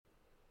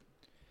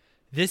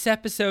This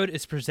episode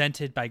is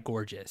presented by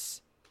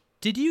Gorgeous.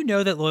 Did you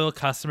know that loyal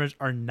customers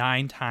are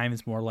 9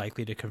 times more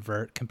likely to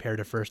convert compared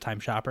to first-time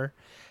shopper?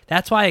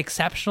 That's why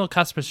exceptional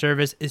customer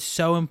service is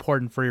so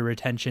important for your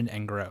retention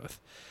and growth.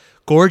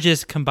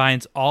 Gorgeous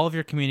combines all of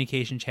your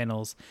communication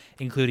channels,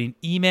 including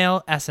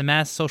email,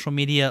 SMS, social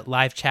media,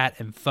 live chat,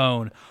 and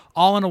phone,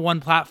 all on one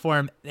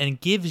platform, and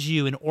gives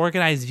you an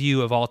organized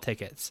view of all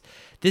tickets.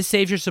 This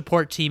saves your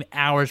support team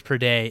hours per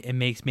day and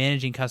makes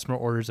managing customer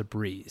orders a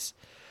breeze.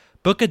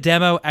 Book a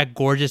demo at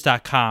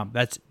gorgeous.com.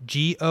 That's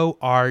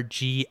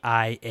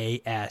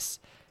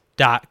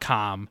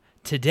GORGIAS.com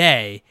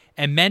today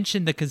and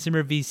mention the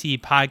Consumer VC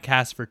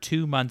podcast for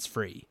 2 months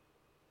free.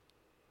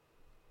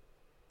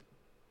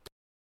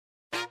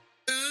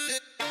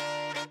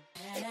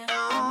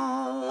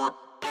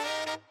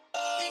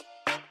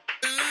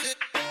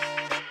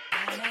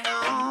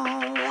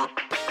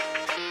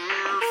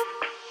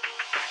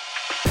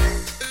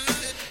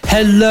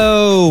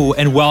 Hello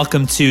and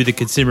welcome to the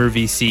Consumer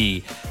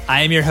VC.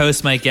 I am your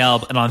host, Mike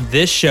Gelb, and on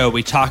this show,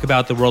 we talk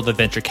about the world of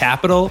venture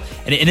capital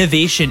and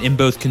innovation in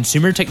both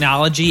consumer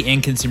technology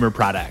and consumer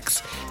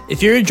products.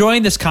 If you're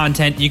enjoying this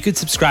content, you could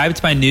subscribe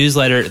to my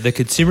newsletter,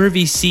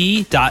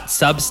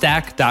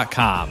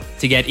 theconsumervc.substack.com,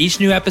 to get each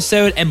new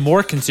episode and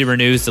more consumer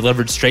news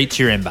delivered straight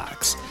to your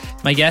inbox.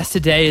 My guest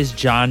today is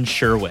John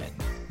Sherwin,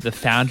 the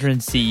founder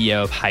and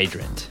CEO of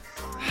Hydrant.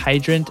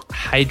 Hydrant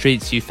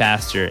hydrates you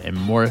faster and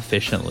more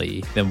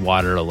efficiently than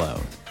water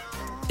alone.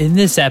 In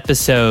this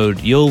episode,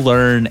 you'll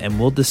learn and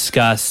we'll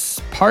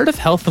discuss part of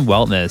health and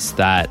wellness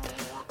that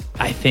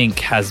I think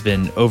has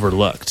been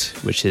overlooked,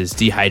 which is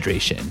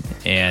dehydration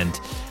and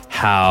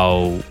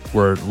how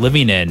we're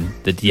living in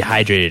the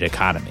dehydrated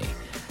economy,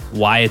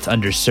 why it's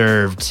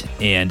underserved,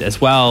 and as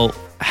well,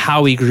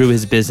 how he grew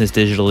his business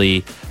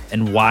digitally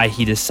and why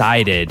he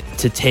decided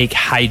to take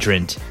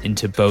Hydrant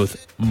into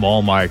both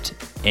Walmart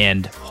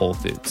and Whole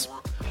Foods.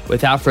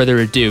 Without further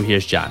ado,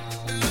 here's John.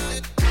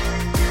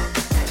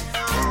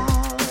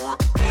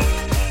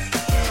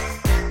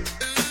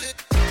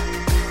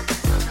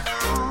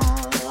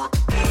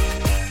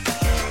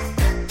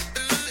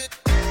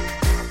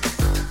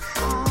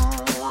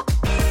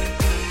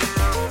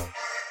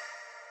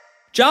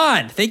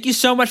 John, thank you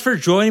so much for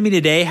joining me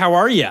today. How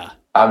are you?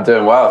 I'm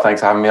doing well.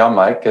 Thanks for having me on,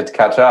 Mike. Good to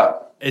catch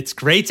up. It's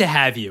great to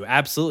have you.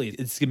 Absolutely.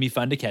 It's going to be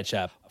fun to catch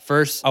up.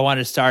 First, I want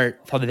to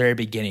start from the very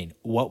beginning.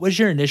 What was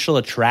your initial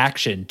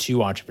attraction to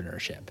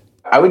entrepreneurship?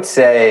 I would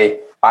say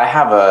I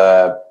have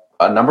a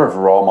number of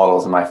role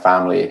models in my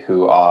family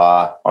who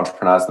are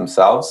entrepreneurs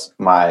themselves.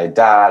 My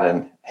dad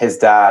and his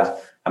dad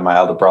and my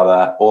elder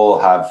brother all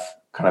have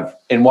kind of,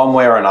 in one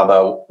way or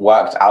another,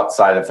 worked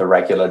outside of the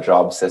regular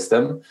job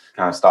system,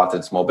 kind of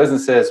started small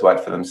businesses,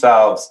 worked for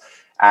themselves.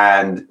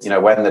 And,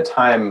 when the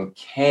time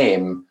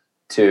came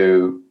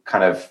to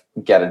kind of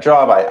get a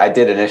job, I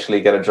did initially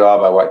get a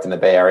job. I worked in the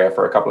Bay Area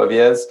for a couple of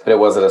years, but it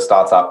was at a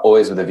startup,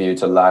 always with a view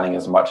to learning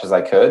as much as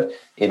I could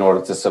in order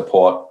to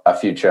support a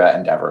future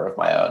endeavor of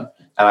my own.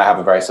 And I have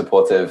a very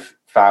supportive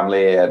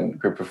family and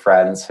group of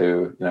friends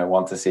who,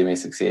 want to see me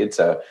succeed.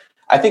 So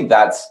I think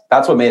that's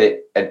what made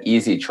it an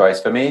easy choice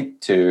for me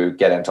to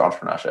get into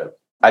entrepreneurship.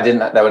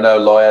 There were no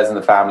lawyers in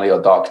the family or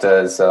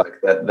doctors, so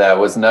there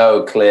was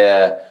no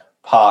clear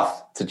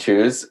path to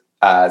choose.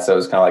 So it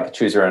was kind of like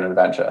choose your own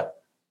adventure.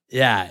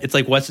 Yeah, it's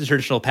like, what's the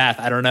traditional path?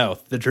 I don't know.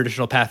 The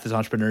traditional path is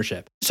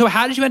entrepreneurship. So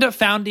how did you end up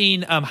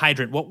founding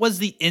Hydrant? What was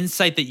the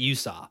insight that you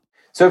saw?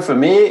 So for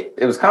me,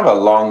 it was kind of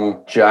a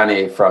long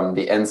journey from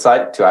the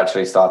insight to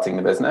actually starting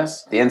the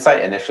business. The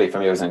insight initially for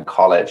me was in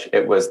college.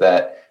 It was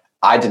that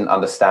I didn't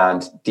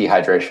understand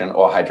dehydration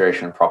or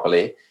hydration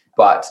properly,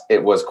 but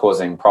it was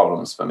causing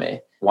problems for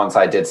me. Once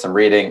I did some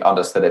reading,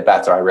 understood it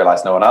better, I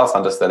realized no one else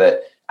understood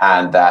it,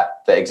 and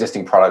that the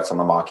existing products on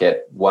the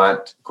market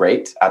weren't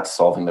great at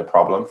solving the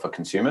problem for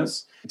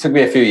consumers. It took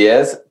me a few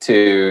years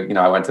to,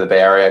 I went to the Bay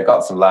Area,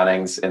 got some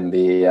learnings in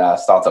the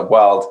startup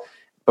world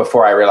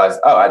before I realized,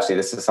 actually,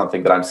 this is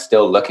something that I'm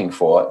still looking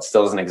for. It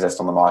still doesn't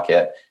exist on the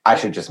market. I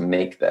should just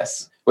make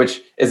this,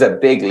 which is a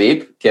big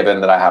leap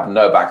given that I have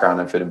no background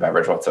in food and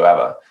beverage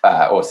whatsoever,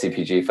 or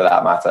CPG for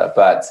that matter.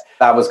 But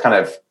that was kind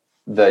of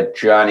the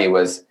journey.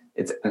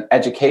 It's an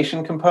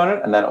education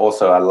component and then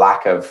also a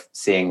lack of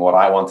seeing what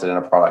I wanted in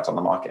a product on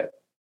the market.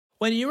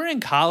 When you were in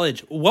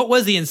college, what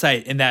was the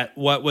insight in that?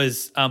 What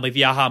was like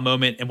the aha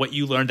moment and what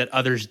you learned that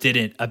others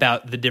didn't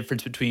about the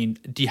difference between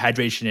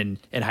dehydration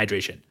and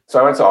hydration? So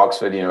I went to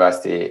Oxford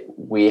University.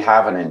 We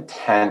have an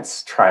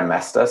intense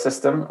trimester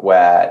system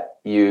where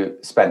you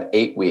spend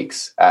 8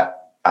 weeks at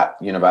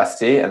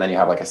university and then you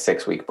have like a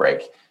 6-week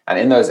break. And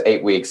in those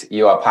 8 weeks,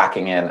 you are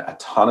packing in a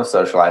ton of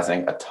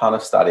socializing, a ton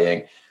of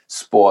studying,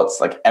 sports,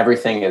 like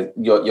everything is,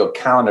 your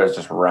calendar is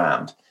just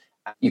rammed.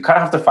 You kind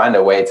of have to find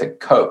a way to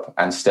cope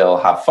and still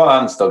have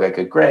fun, still get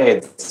good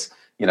grades,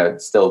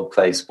 still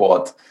play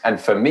sport. And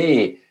for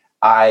me,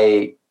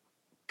 I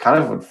kind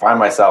of would find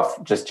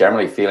myself just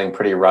generally feeling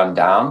pretty run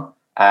down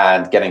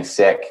and getting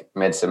sick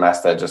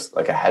mid-semester, just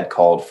like a head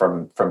cold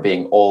from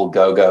being all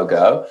go, go,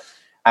 go.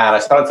 And I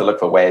started to look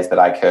for ways that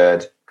I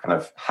could kind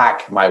of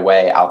hack my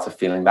way out of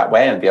feeling that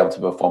way and be able to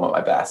perform at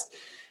my best.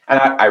 And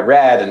I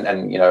read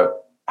and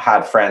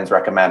had friends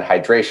recommend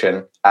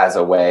hydration as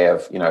a way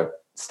of,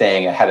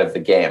 staying ahead of the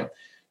game.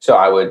 So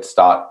I would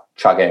start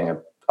chugging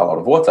a lot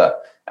of water.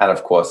 And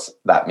of course,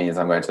 that means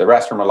I'm going to the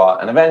restroom a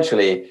lot. And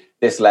eventually,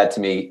 this led to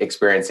me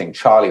experiencing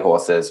Charlie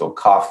horses or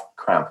calf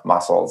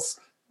muscle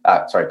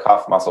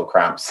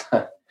cramps.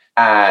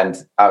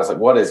 And I was like,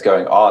 what is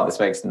going on? This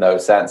makes no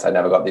sense. I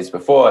never got these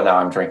before. Now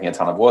I'm drinking a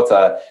ton of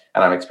water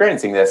and I'm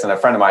experiencing this. And a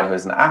friend of mine who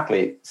is an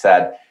athlete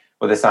said,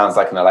 well, this sounds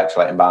like an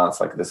electrolyte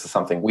imbalance. Like this is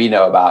something we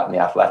know about in the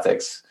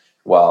athletics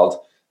world.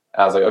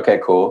 And I was like, okay,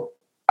 cool.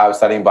 I was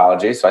studying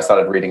biology. So I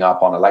started reading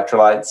up on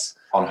electrolytes,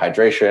 on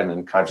hydration,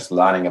 and kind of just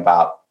learning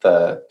about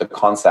the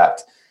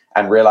concept,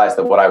 and realized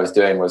that what I was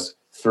doing was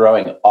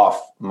throwing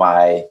off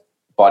my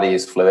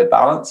body's fluid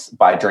balance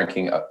by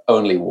drinking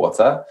only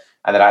water.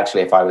 And that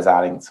actually, if I was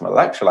adding some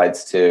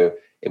electrolytes too,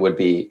 it would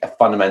be a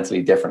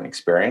fundamentally different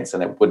experience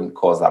and it wouldn't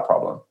cause that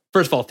problem.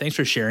 First of all, thanks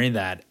for sharing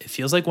that. It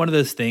feels like one of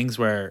those things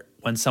where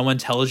when someone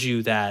tells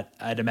you that,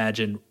 I'd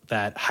imagine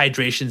that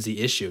hydration's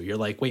the issue. You're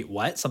like, wait,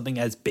 what? Something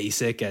as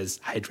basic as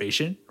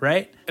hydration,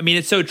 right? I mean,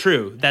 it's so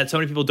true that so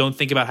many people don't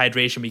think about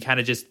hydration. We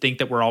kind of just think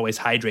that we're always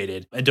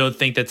hydrated and don't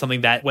think that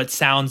something that what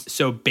sounds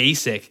so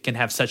basic can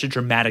have such a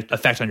dramatic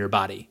effect on your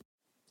body.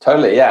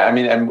 Totally, yeah. I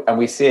mean, and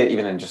we see it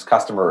even in just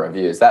customer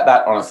reviews. That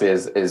honestly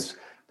is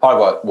part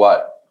of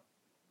what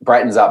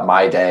brightens up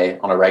my day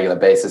on a regular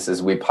basis.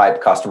 Is we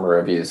pipe customer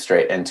reviews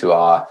straight into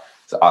our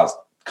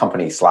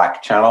company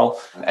Slack channel,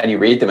 and you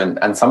read them,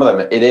 and some of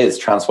them it is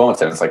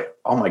transformative. It's like,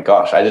 oh my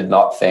gosh, I did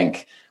not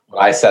think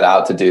when I set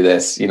out to do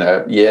this,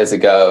 years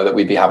ago, that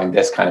we'd be having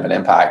this kind of an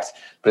impact.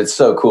 But it's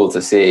so cool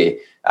to see.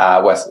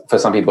 Where for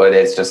some people, it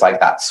is just like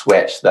that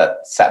switch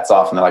that sets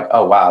off, and they're like,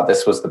 oh wow,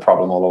 this was the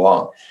problem all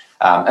along.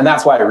 And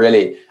that's why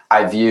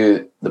I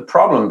view the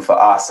problem for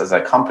us as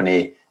a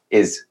company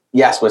is,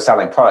 yes, we're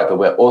selling product, but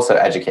we're also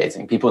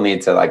educating. People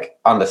need to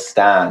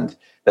understand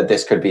that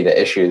this could be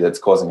the issue that's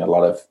causing a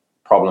lot of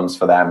problems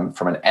for them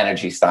from an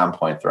energy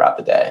standpoint throughout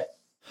the day.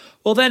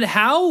 Well, then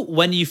how,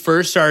 when you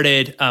first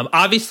started,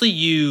 obviously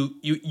you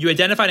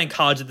identified in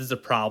college that there's a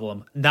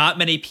problem. Not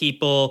many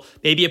people,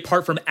 maybe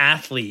apart from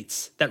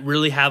athletes, that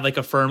really have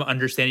a firm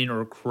understanding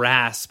or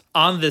grasp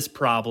on this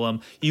problem.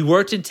 You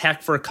worked in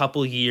tech for a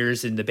couple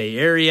years in the Bay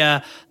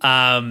Area.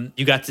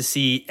 You got to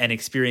see and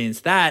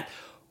experience that.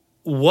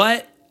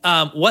 What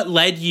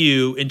led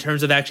you in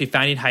terms of actually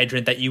finding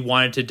Hydrant that you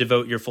wanted to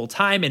devote your full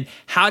time? And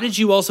how did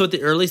you also at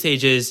the early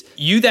stages,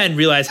 you then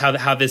realize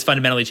how this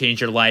fundamentally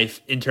changed your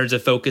life in terms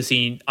of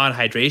focusing on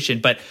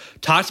hydration? But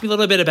talk to me a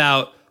little bit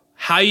about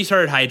how you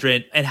started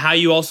Hydrant and how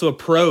you also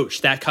approach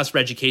that customer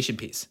education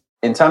piece.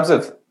 In terms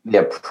of the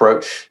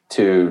approach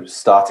to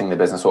starting the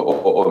business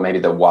or maybe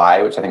the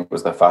why, which I think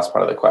was the first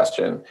part of the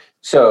question.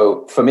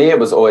 So for me, it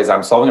was always,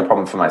 I'm solving a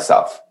problem for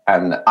myself,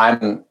 and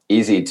I'm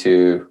easy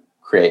to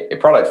create a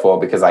product for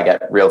because I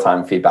get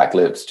real-time feedback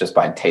loops just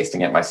by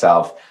tasting it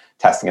myself,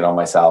 testing it on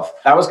myself.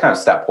 That was kind of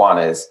step one.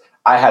 Is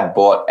I had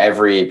bought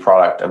every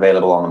product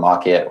available on the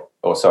market,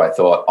 or so I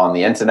thought, on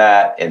the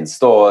internet, in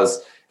stores,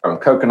 from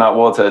coconut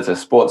water to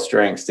sports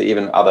drinks to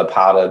even other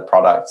powdered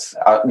products.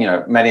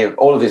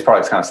 All of these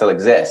products kind of still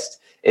exist.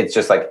 It's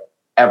just like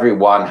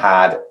everyone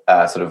had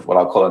sort of what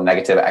I'll call a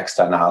negative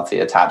externality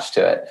attached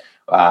to it,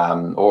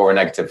 or a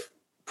negative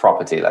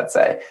property, let's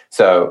say.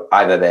 So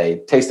either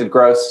they tasted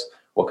gross,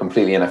 or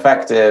completely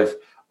ineffective,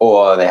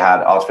 or they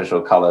had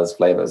artificial colors,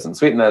 flavors, and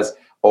sweeteners,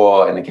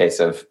 or in the case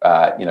of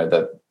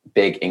the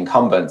big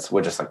incumbents,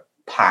 were just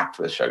packed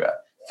with sugar.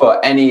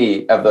 For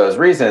any of those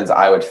reasons,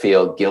 I would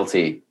feel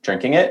guilty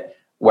drinking it,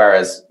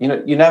 whereas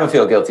you never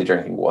feel guilty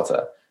drinking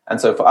water.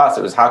 And so for us,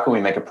 it was, how can we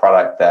make a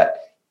product that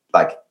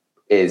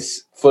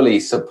is fully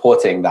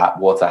supporting that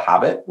water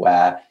habit,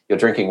 where you're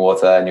drinking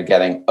water and you're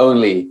getting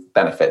only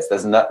benefits.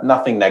 There's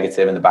nothing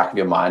negative in the back of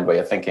your mind where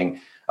you're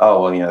thinking,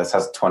 oh, well, this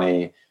has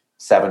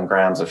 27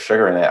 grams of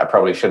sugar in it. I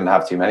probably shouldn't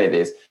have too many of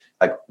these.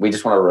 We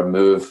just want to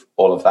remove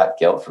all of that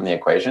guilt from the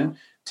equation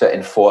to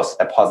enforce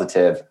a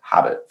positive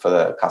habit for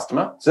the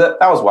customer. So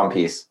that was one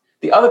piece.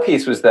 The other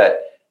piece was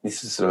that,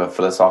 this is sort of a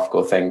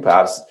philosophical thing,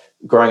 perhaps,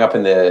 growing up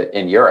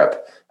in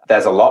Europe,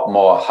 there's a lot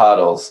more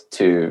hurdles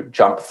to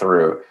jump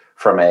through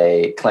from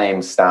a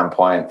claims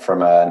standpoint,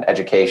 from an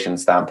education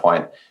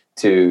standpoint,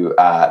 to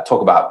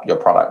talk about your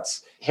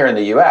products. Here in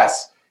the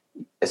US,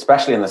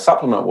 especially in the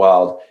supplement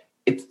world,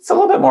 it's a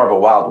little bit more of a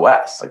Wild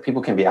West.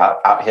 People can be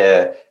out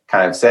here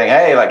kind of saying,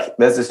 hey,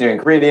 there's this new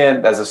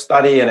ingredient, there's a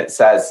study and it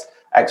says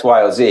X,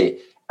 Y, or Z.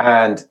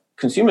 And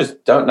consumers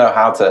don't know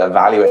how to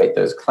evaluate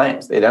those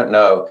claims. They don't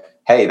know,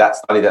 hey, that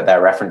study that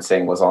they're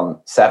referencing was on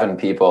 7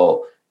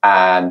 people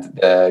and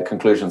the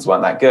conclusions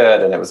weren't that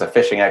good. And it was a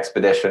fishing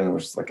expedition,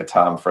 which is a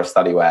term for a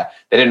study where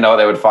they didn't know what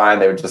they would find.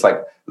 They would just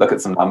look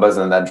at some numbers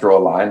and then draw a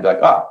line, be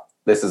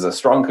this is a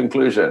strong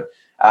conclusion.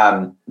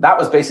 That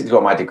was basically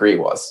what my degree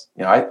was.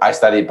 I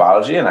studied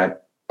biology, and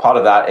part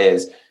of that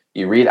is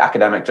you read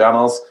academic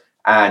journals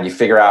and you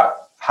figure out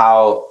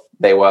how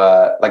they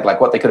were,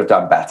 what they could have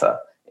done better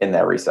in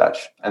their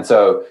research. And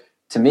so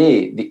to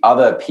me, the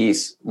other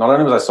piece, not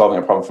only was I solving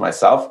a problem for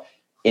myself,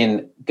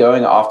 in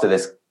going after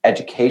this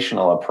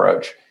educational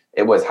approach,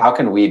 it was how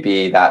can we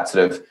be that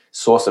sort of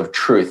source of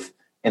truth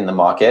in the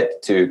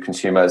market to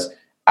consumers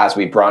as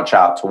we branch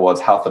out towards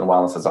health and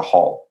wellness as a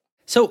whole.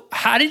 So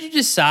how did you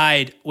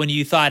decide when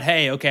you thought,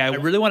 hey, okay, I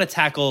really want to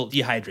tackle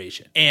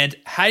dehydration? And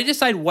how did you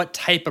decide what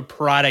type of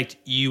product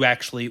you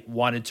actually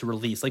wanted to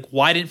release? Like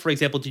why didn't, for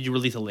example, did you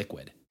release a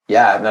liquid?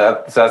 Yeah,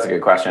 no, that's a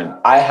good question.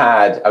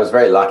 I was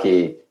very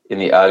lucky in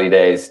the early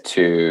days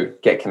to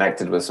get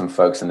connected with some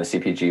folks in the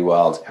CPG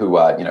world who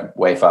were,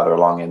 way further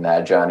along in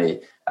their journey.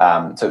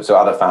 So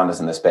other founders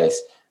in the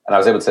space. And I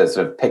was able to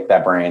sort of pick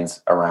their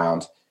brains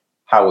around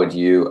how would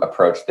you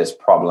approach this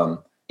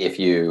problem if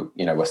you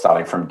were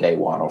starting from day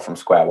one or from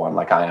square one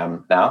like I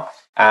am now.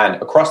 And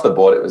across the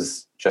board, it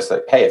was just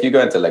like, hey, if you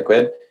go into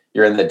liquid,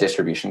 you're in the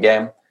distribution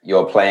game.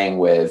 You're playing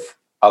with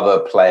other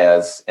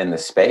players in the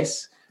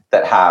space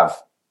that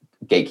have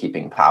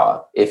gatekeeping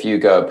power. If you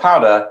go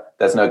powder,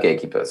 there's no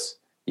gatekeepers.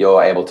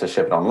 You're able to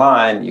ship it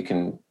online. You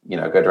can,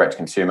 go direct to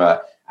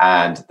consumer,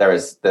 and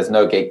there's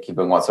no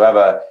gatekeeping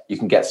whatsoever. You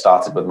can get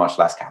started with much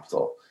less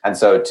capital. And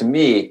so to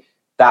me,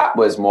 that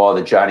was more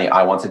the journey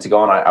I wanted to go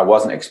on. I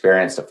wasn't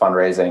experienced at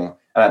fundraising.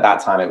 And at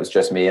that time, it was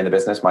just me in the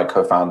business. My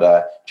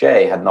co-founder,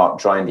 Jay, had not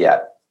joined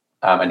yet.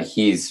 And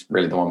he's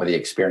really the one with the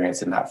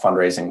experience in that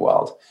fundraising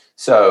world.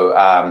 So,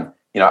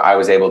 I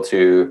was able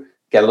to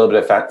get a little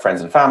bit of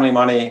friends and family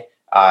money.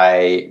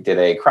 I did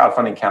a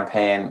crowdfunding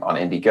campaign on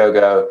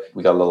Indiegogo.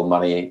 We got a little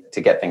money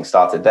to get things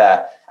started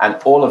there. And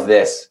all of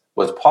this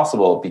was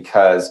possible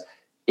because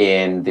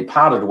in the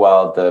powdered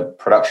world, the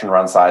production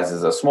run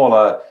sizes are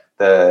smaller.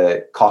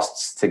 The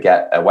costs to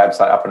get a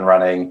website up and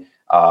running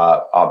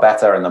are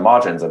better, and the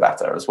margins are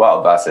better as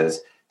well, versus,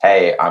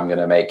 hey, I'm going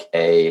to make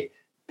a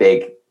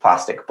big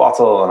plastic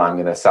bottle and I'm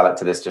going to sell it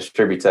to this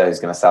distributor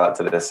who's going to sell it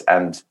to this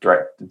and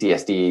direct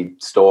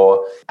DSD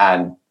store.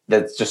 And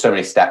there's just so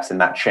many steps in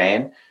that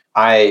chain.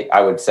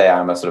 I would say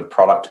I'm a sort of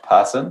product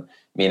person,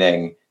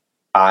 meaning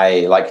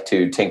I like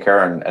to tinker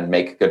and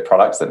make good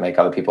products that make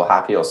other people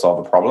happy or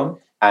solve a problem.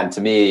 And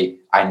to me,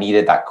 I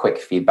needed that quick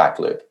feedback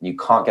loop. You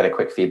can't get a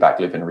quick feedback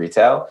loop in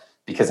retail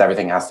because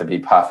everything has to be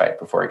perfect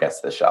before it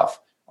gets to the shelf.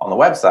 On the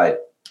website,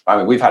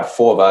 we've had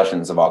 4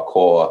 versions of our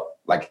core,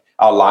 like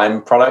our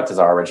lime product is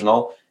our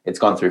original. It's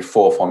gone through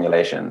 4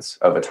 formulations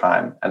over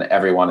time, and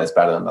everyone is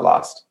better than the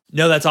last.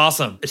 No, that's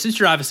awesome. Since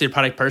you're obviously a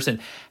product person,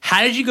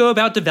 how did you go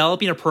about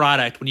developing a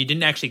product when you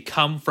didn't actually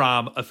come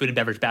from a food and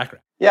beverage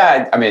background?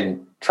 Yeah,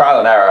 trial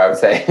and error, I would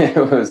say,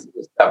 it was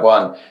step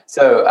one.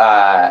 So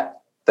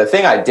the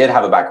thing I did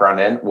have a background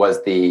in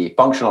was the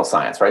functional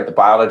science, right? The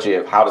biology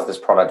of how does this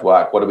product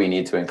work? What do we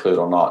need to include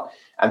or not?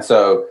 And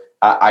so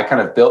I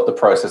kind of built the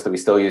process that we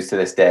still use to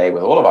this day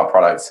with all of our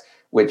products,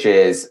 which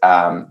is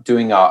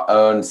doing our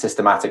own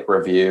systematic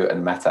review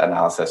and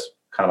meta-analysis,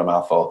 kind of a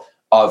mouthful,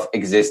 of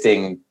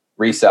existing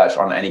research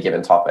on any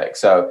given topic.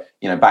 So,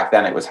 back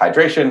then it was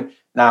hydration.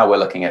 Now we're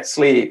looking at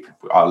sleep.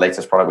 Our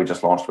latest product we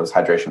just launched was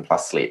hydration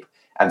plus sleep.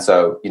 And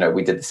so,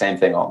 we did the same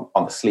thing on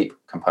the sleep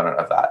component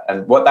of that.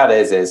 And what that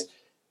is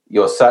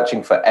you're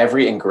searching for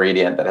every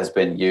ingredient that has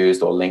been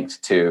used or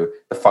linked to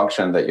the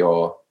function that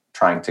you're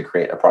trying to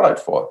create a product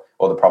for,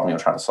 or the problem you're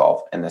trying to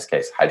solve, in this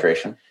case,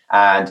 hydration.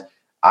 And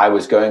I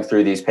was going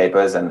through these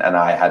papers and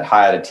I had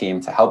hired a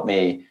team to help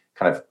me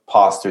kind of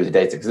pass through the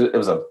data because it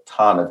was a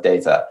ton of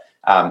data.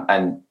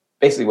 And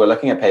basically, we're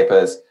looking at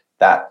papers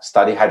that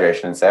study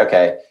hydration and say,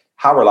 okay,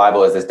 how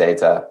reliable is this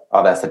data?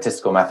 Are their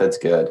statistical methods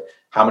good?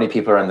 How many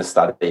people are in the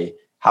study?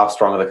 How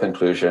strong are the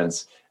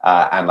conclusions?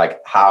 And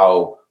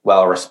how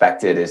well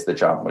respected is the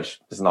jump, which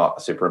is not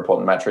a super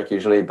important metric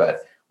usually, but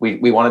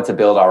we wanted to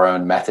build our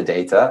own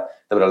metadata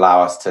that would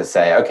allow us to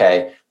say,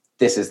 okay,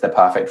 this is the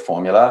perfect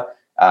formula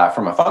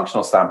from a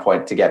functional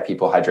standpoint to get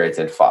people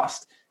hydrated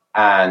fast.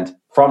 And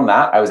from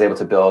that, I was able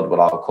to build what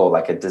I'll call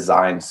a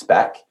design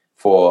spec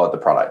for the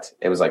product.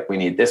 It was we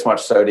need this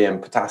much sodium,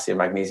 potassium,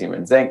 magnesium,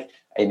 and zinc.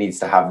 It needs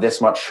to have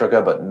this much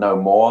sugar, but no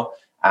more.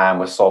 And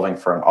we're solving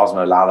for an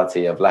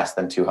osmolality of less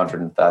than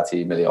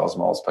 230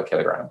 milliosmoles per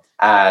kilogram.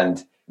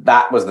 And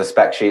that was the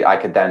spec sheet. I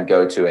could then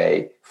go to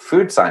a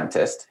food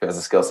scientist who has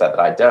a skill set that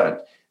I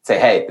don't, say,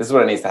 hey, this is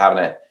what it needs to have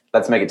in it.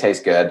 Let's make it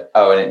taste good.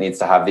 Oh, and it needs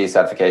to have these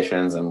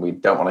certifications, and we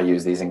don't want to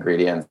use these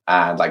ingredients.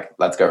 And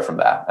let's go from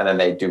there. And then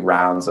they do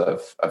rounds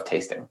of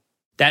tasting.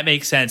 That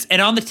makes sense.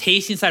 And on the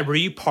tasting side, were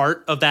you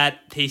part of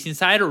that tasting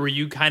side, or were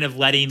you kind of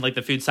letting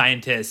the food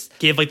scientists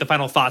give the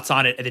final thoughts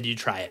on it and then you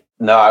try it?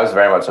 No, I was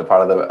very much a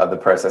part of the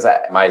process.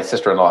 My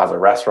sister-in-law has a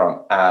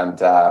restaurant,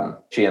 and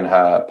she and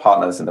her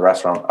partners in the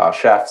restaurant are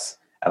chefs.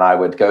 And I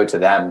would go to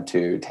them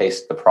to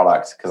taste the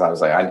product because I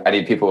was I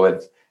need people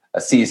with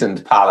a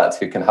seasoned palate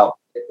who can help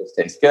make this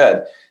taste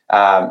good.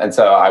 And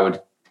so I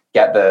would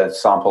get the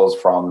samples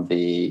from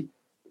the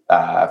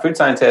food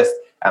scientist,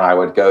 and I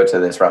would go to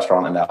this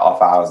restaurant in their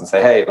off hours and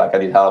say, hey, I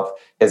need help.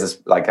 Here's this,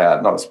 not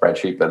a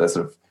spreadsheet, but a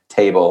sort of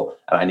table,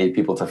 and I need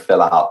people to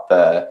fill out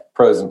the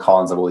pros and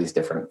cons of all these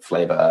different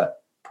flavor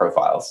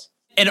profiles.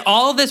 And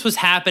all of this was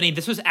happening.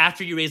 This was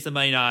after you raised the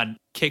money on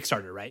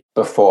Kickstarter, right?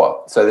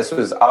 Before. So this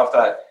was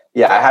after,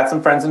 I had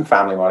some friends and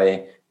family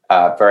money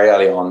very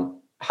early on,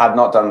 had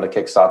not done the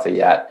Kickstarter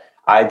yet.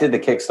 I did the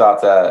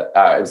Kickstarter,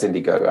 it was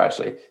Indiegogo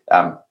actually,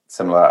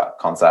 similar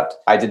concept.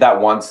 I did that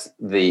once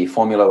the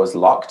formula was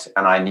locked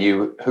and I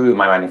knew who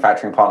my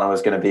manufacturing partner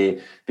was going to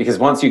be, because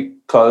once you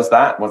close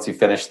that, once you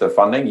finish the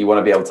funding, you want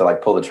to be able to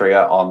like pull the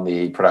trigger on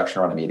the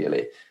production run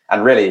immediately.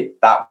 And really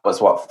that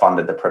was what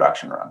funded the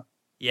production run.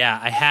 Yeah,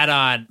 I had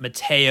on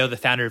Matteo, the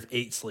founder of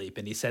 8 Sleep,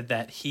 and he said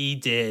that he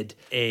did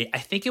I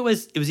think it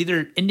was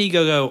either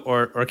Indiegogo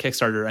or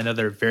Kickstarter. I know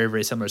they're very,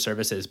 very similar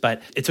services,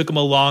 but it took him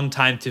a long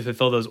time to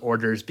fulfill those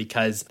orders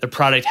because the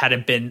product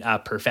hadn't been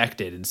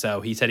perfected. And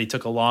so he said he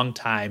took a long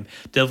time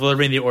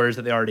delivering the orders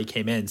that they already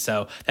came in.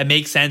 So that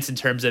makes sense in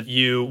terms of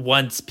you,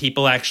 once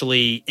people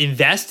actually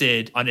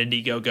invested on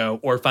Indiegogo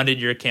or funded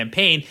your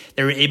campaign,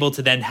 they were able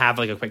to then have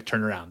like a quick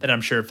turnaround that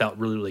I'm sure felt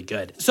really, really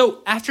good.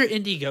 So after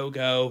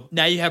Indiegogo,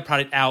 now you have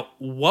product out.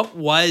 What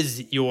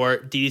was your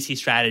DTC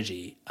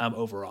strategy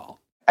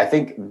overall? I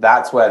think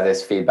that's where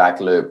this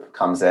feedback loop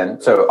comes in.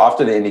 So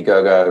after the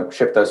Indiegogo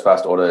shipped those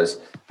first orders,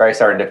 very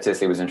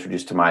serendipitously was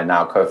introduced to my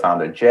now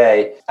co-founder,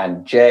 Jay.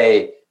 And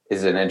Jay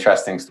is an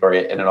interesting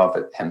story in and of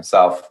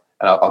himself.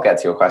 And I'll get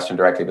to your question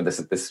directly, but this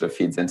sort of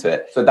feeds into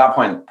it. So at that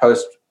point,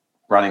 post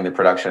running the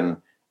production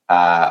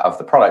of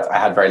the product, I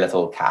had very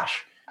little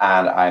cash.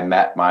 And I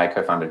met my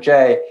co-founder,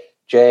 Jay.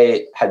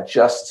 Jay had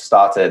just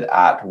started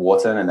at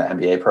Wharton in the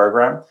MBA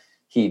program.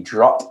 He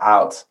dropped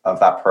out of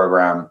that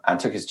program and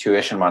took his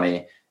tuition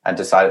money and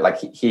decided like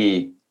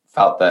he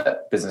felt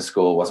that business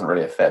school wasn't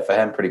really a fit for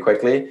him pretty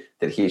quickly,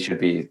 that he should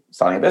be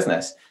starting a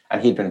business.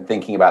 And he'd been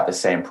thinking about the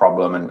same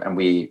problem. And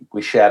we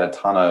shared a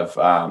ton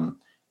of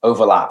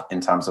overlap in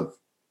terms of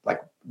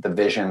like the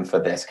vision for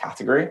this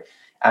category.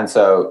 And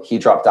so he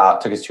dropped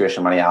out, took his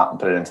tuition money out and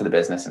put it into the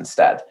business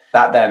instead.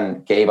 That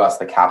then gave us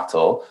the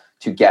capital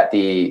to get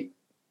the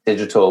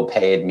digital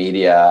paid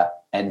media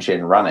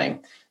engine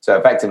running. So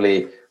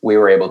effectively, we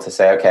were able to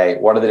say, okay,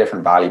 what are the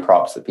different value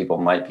props that people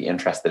might be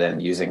interested in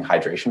using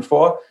hydration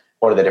for?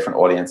 What are the different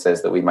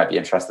audiences that we might be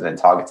interested in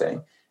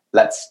targeting?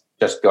 Let's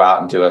just go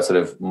out and do a sort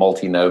of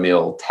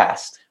multinomial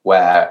test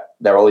where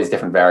there are all these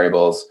different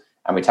variables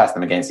and we test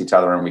them against each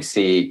other and we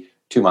see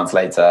 2 months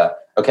later,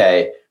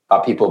 okay,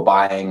 are people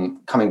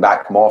coming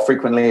back more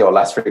frequently or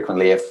less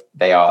frequently if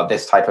they are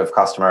this type of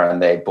customer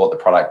and they bought the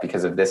product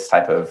because of this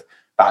type of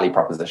value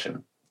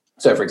proposition?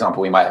 So, for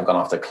example, we might have gone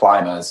after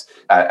climbers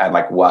and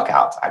like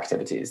workout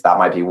activities. That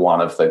might be one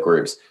of the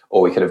groups.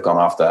 Or we could have gone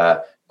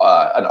after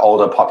an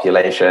older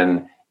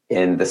population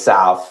in the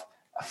South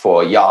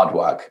for yard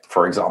work,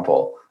 for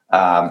example.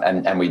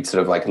 And we'd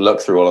sort of like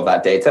look through all of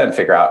that data and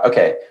figure out,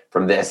 okay,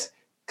 from this,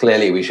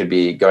 clearly we should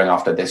be going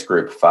after this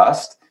group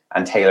first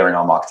and tailoring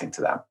our marketing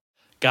to them.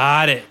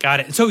 Got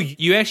it. So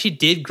you actually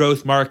did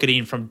growth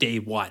marketing from day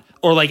one,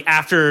 or like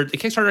after the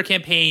Kickstarter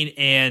campaign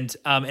and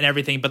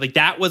everything, but like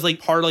that was like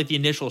part of like the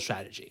initial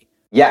strategy.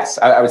 Yes,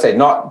 I would say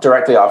not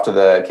directly after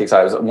the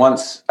Kickstarter. It was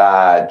once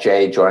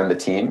Jay joined the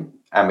team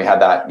and we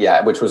had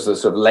that, which was the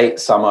sort of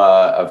late summer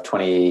of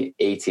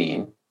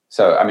 2018.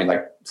 So, I mean,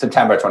 like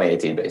September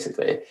 2018,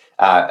 basically.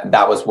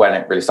 That was when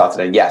it really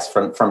started. And yes,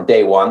 from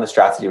day one, the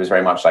strategy was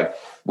very much like,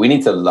 we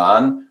need to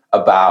learn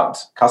about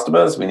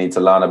customers. We need to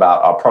learn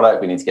about our product.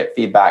 We need to get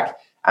feedback.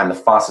 And the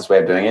fastest way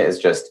of doing it is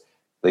just,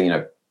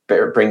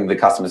 bring the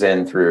customers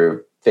in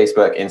through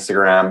Facebook,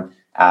 Instagram,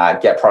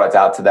 get product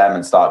out to them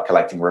and start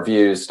collecting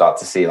reviews, start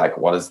to see like,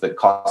 what is the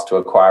cost to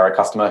acquire a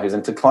customer who's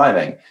into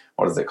climbing?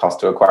 What does it cost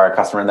to acquire a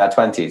customer in their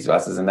 20s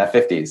versus in their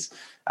 50s?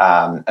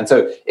 And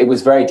so it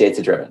was very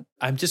data driven.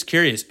 I'm just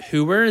curious,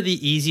 who were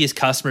the easiest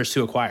customers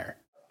to acquire?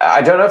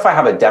 I don't know if I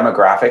have a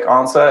demographic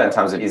answer in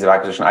terms of ease of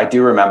acquisition. I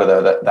do remember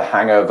though that the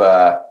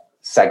hangover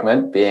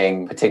segment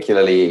being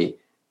particularly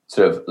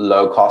sort of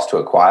low cost to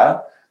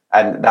acquire.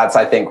 And that's,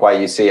 I think, why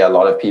you see a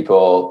lot of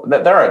people,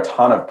 there are a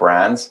ton of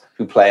brands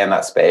who play in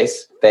that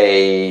space.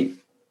 They,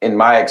 in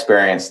my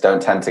experience,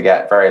 don't tend to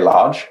get very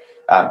large.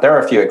 There are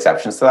a few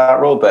exceptions to that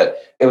rule, but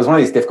it was one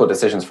of these difficult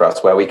decisions for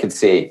us where we could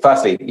see,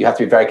 firstly, you have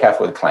to be very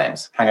careful with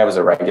claims. Hangovers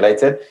are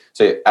regulated.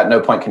 So at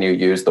no point can you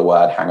use the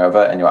word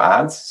hangover in your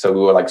ads. So we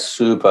were like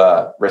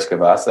super risk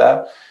averse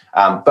there.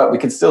 But we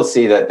could still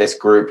see that this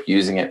group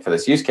using it for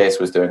this use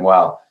case was doing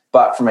well.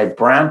 But from a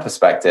brand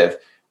perspective,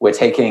 we're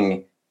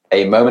taking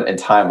a moment in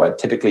time where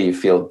typically you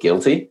feel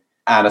guilty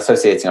and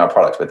associating our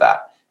product with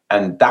that.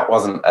 And that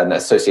wasn't an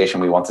association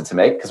we wanted to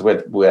make because we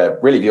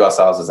really view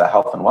ourselves as a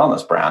health and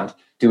wellness brand.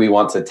 Do we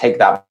want to take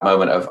that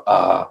moment of,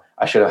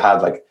 I should have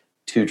had like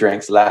 2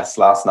 drinks less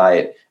last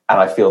night and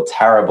I feel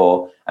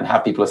terrible, and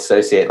have people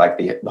associate like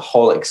the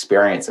whole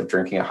experience of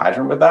drinking a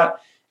hydrant with that?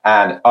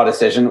 And our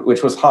decision,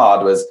 which was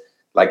hard, was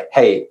like,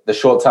 hey, the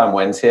short-term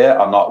wins here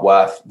are not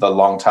worth the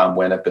long-term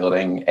win of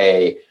building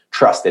a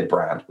trusted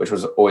brand, which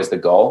was always the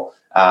goal.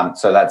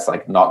 So let's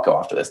like not go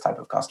after this type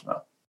of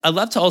customer. I'd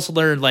love to also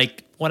learn,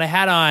 like when I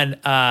had on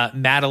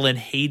Madeline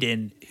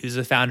Hayden, who's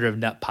the founder of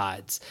Nut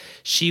Pods,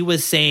 she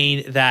was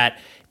saying that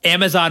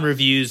Amazon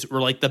reviews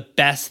were like the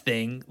best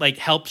thing, like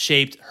helped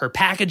shaped her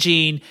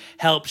packaging,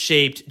 helped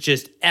shaped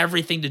just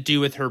everything to do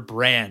with her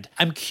brand.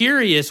 I'm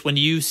curious when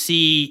you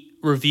see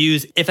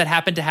reviews, if it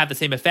happened to have the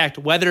same effect,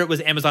 whether it was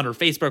Amazon or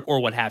Facebook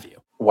or what have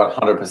you.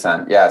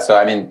 100%. Yeah. So,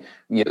 I mean,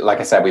 like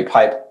I said, we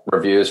pipe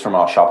reviews from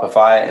our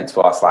Shopify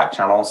into our Slack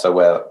channel.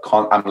 So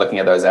I'm looking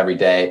at those every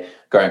day,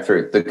 going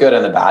through the good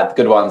and the bad. The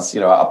good ones,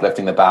 are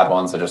uplifting. The bad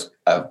ones are just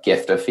a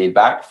gift of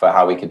feedback for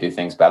how we could do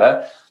things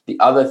better. The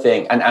other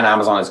thing, and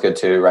Amazon is good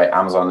too, right?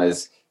 Amazon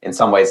is in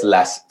some ways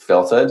less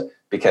filtered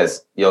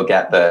because you'll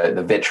get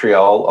the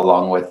vitriol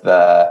along with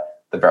the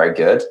very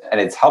good. And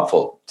it's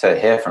helpful to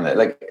hear from it.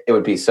 Like, it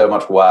would be so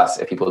much worse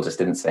if people just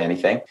didn't say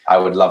anything. I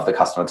would love the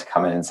customer to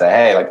come in and say,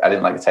 hey, like, I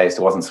didn't like the taste.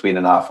 It wasn't sweet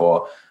enough,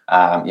 or,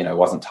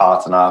 wasn't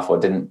tart enough, or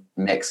didn't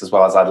mix as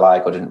well as I'd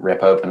like, or didn't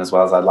rip open as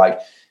well as I'd like.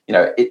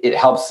 It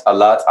helps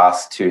alert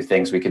us to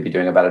things we could be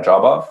doing a better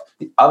job of.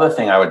 The other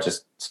thing I would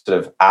just sort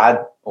of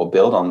add or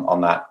build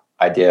on that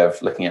idea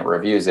of looking at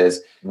reviews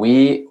is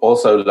we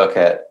also look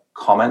at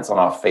comments on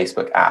our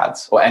Facebook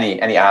ads or any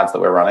ads that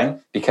we're running,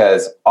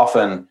 because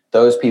often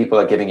those people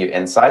are giving you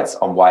insights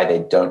on why they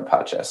don't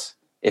purchase.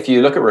 If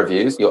you look at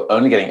reviews, you're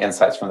only getting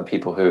insights from the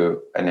people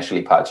who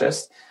initially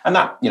purchased. And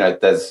that,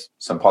 there's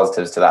some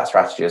positives to that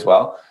strategy as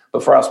well.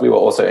 But for us, we were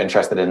also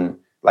interested in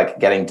like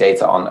getting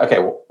data on, okay,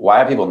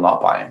 why are people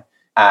not buying?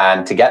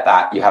 And to get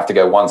that, you have to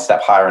go one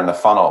step higher in the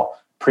funnel,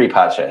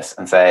 pre-purchase,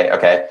 and say,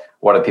 okay,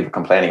 what are people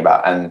complaining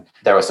about? And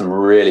there were some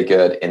really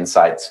good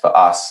insights for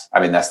us. I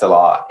mean, there still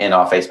are in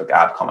our Facebook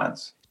ad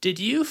comments. Did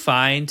you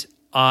find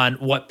on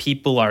what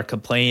people are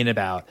complaining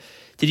about,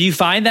 did you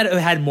find that it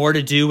had more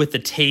to do with the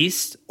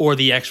taste or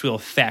the actual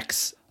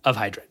effects of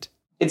Hydrant?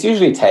 It's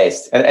usually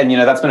taste. And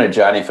that's been a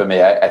journey for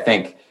me. I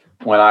think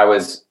when I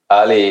was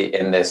early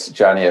in this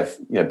journey of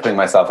putting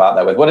myself out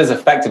there with what is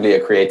effectively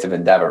a creative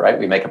endeavor, right?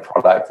 We make a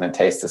product and it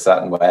tastes a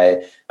certain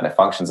way and it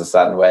functions a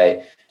certain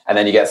way. And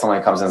then you get someone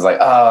who comes in and is like,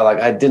 oh, like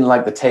I didn't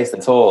like the taste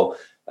at all.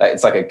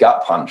 It's like a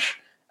gut punch.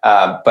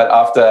 But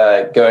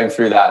after going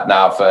through that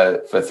now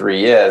for 3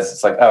 years,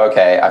 it's like, oh,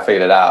 okay, I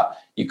figured it out.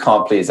 You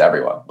can't please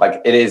everyone.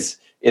 Like it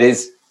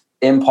is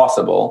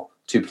impossible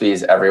to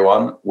please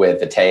everyone with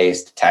the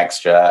taste,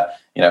 texture,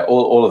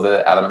 all of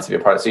the elements of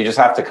your product. So you just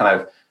have to kind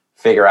of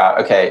figure out,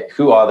 okay,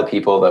 who are the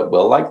people that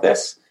will like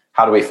this?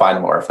 How do we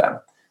find more of them?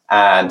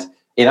 And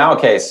in our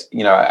case,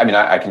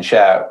 I can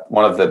share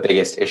one of the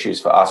biggest issues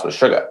for us was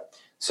sugar.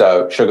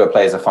 So sugar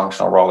plays a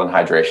functional role in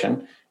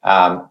hydration,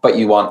 but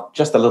you want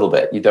just a little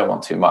bit. You don't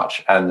want too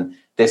much. And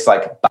this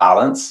like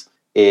balance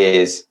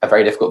is a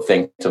very difficult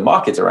thing to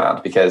market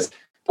around, because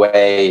the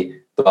way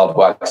the world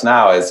works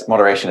now is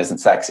moderation isn't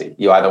sexy.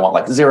 You either want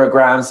like 0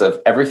 grams of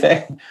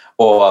everything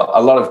or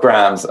a lot of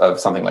grams of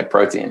something like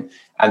protein.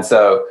 And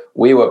so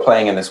we were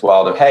playing in this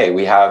world of, hey,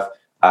 we have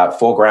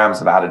 4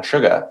 grams of added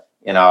sugar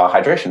in our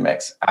hydration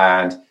mix.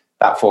 And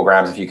that 4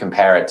 grams, if you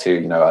compare it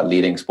to, a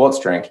leading sports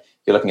drink,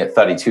 you're looking at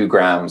 32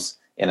 grams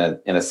in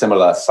a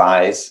similar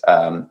size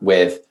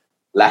with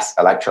less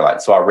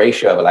electrolytes. So our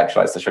ratio of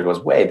electrolytes to sugar was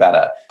way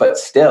better. But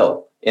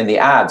still, in the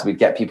ads, we'd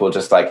get people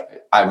just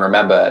like, I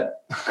remember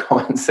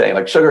comments saying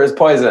like, sugar is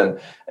poison,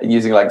 and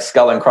using like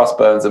skull and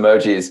crossbones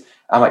emojis.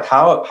 I'm like,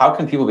 how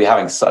can people be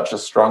having such a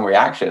strong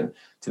reaction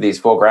to these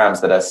 4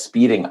 grams that are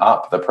speeding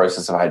up the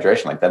process of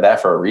hydration? Like, they're there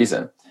for a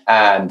reason.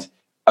 And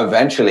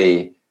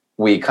eventually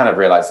we kind of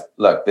realized,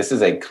 look, this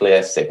is a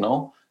clear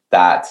signal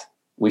that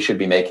we should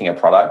be making a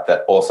product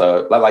that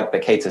also like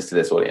that caters to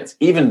this audience.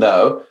 Even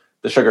though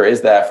the sugar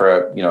is there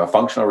for a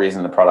functional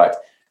reason in the product,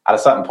 at a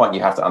certain point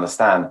you have to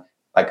understand,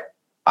 like,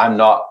 I'm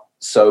not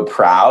so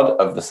proud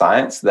of the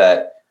science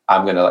that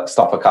I'm going to like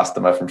stop a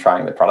customer from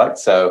trying the product.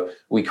 So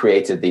we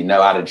created the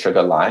no added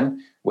sugar line,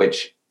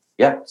 which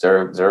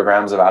 0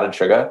 grams of added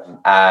sugar,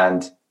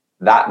 and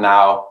that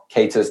now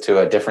caters to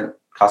a different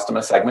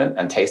customer segment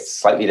and tastes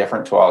slightly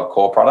different to our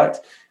core product.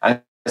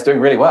 And it's doing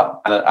really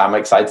well. And I'm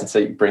excited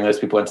to bring those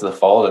people into the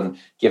fold and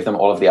give them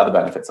all of the other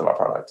benefits of our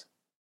product.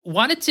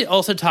 Wanted to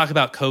also talk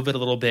about COVID a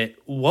little bit.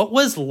 What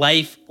was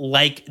life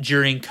like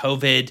during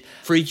COVID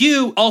for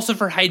you, also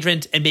for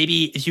Hydrant, and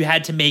maybe if you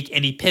had to make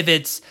any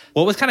pivots,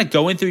 what was kind of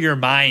going through your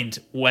mind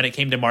when it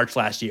came to March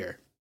last year?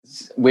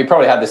 We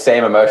probably had the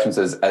same emotions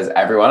as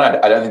everyone.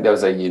 I don't think there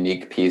was a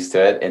unique piece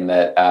to it in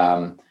that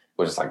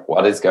we're just like,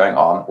 what is going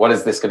on? What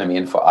is this going to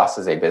mean for us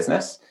as a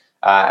business?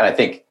 And I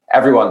think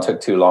everyone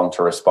took too long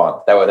to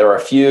respond. There were a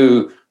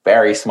few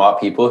very smart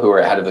people who were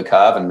ahead of the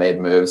curve and made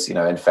moves,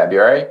 in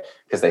February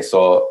because they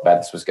saw where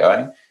this was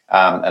going.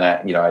 And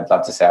I'd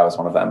love to say I was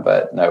one of them,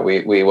 but no,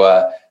 we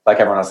were like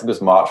everyone else. I think it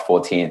was March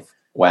 14th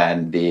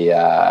when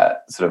the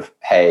sort of,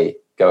 hey,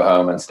 go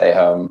home and stay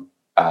home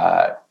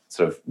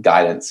sort of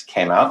guidance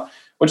came out,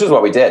 which is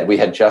what we did. We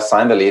had just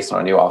signed the lease on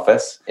a new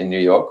office in New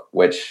York,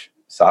 which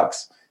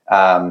sucks.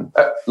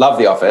 Love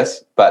the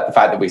office, but the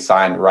fact that we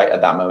signed right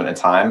at that moment in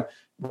time,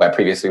 where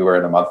previously we were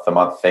in a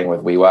month-to-month thing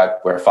with WeWork,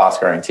 we're a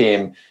fast-growing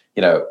team.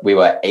 We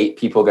were 8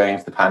 people going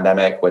into the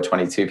pandemic. We're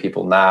 22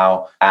 people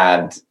now.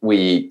 And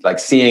we like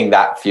seeing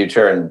that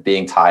future and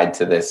being tied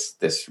to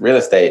this real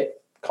estate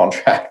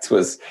contract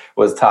was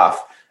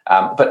tough.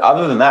 But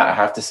other than that, I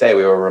have to say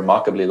we were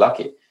remarkably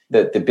lucky.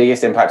 The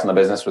biggest impact on the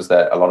business was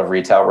that a lot of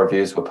retail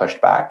reviews were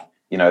pushed back.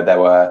 There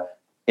were,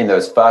 in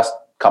those first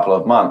couple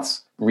of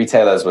months,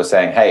 retailers were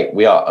saying, hey,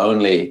 we are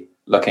only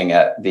looking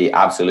at the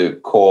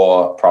absolute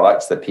core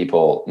products that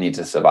people need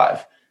to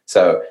survive.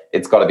 So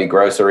it's got to be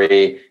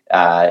grocery.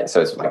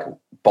 So it's like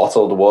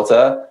bottled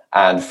water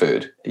and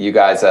food. You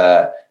guys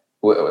are,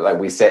 like,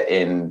 we sit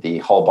in the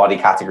whole body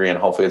category in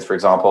Whole Foods, for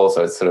example.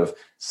 So it's sort of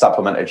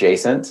supplement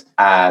adjacent.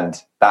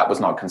 And that was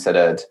not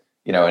considered,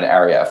 an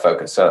area of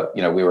focus. So,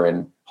 we were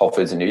in Whole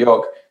Foods in New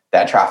York.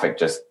 Their traffic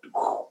just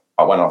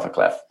went off a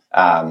cliff.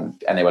 And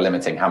they were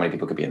limiting how many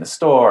people could be in the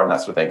store and that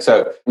sort of thing.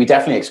 So we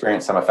definitely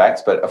experienced some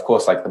effects, but of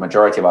course, like the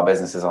majority of our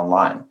business is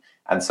online.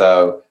 And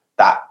so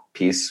that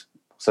piece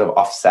sort of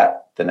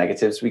offset the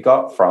negatives we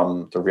got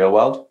from the real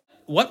world.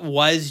 What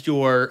was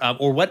your,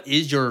 or what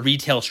is your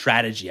retail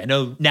strategy? I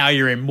know now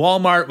you're in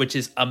Walmart, which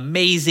is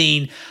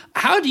amazing.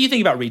 How do you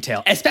think about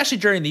retail, especially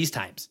during these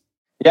times?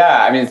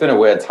 Yeah, I mean, it's been a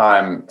weird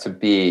time to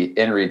be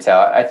in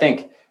retail. I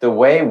think the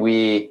way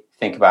we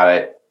think about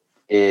it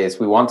is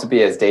we want to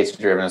be as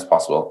data-driven as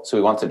possible. So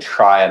we want to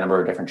try a number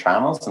of different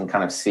channels and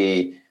kind of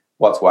see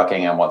what's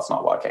working and what's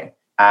not working.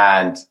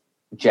 And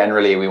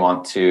generally, we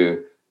want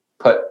to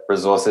put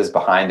resources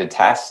behind a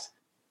test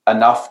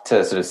enough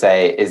to sort of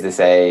say, is this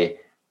a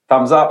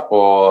thumbs up,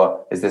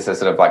 or is this a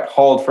sort of like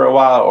hold for a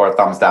while, or a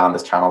thumbs down,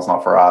 this channel's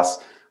not for us,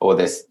 or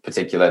this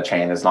particular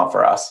chain is not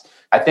for us.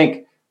 I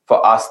think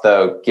for us,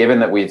 though,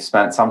 given that we've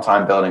spent some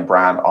time building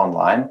brand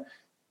online,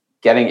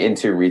 getting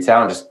into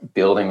retail and just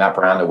building that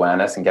brand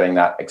awareness and getting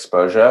that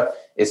exposure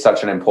is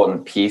such an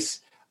important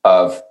piece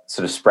of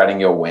sort of spreading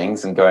your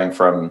wings and going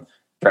from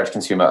direct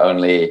consumer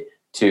only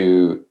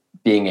to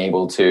being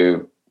able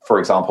to, for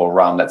example,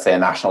 run, let's say, a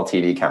national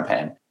TV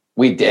campaign.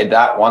 We did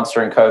that once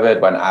during COVID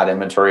when ad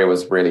inventory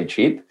was really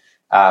cheap.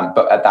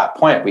 But at that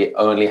point, we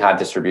only had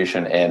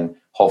distribution in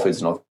Whole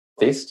Foods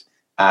Northeast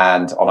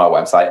and on our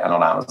website and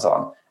on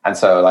Amazon. And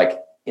so like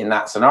in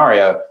that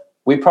scenario,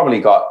 we probably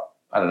got,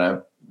 I don't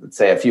know, let's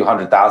say a few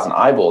 100,000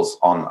 eyeballs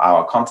on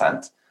our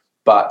content,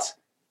 but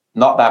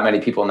not that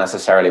many people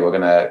necessarily were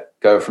going to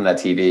go from their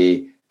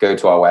TV, go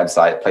to our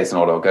website, place an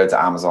order, go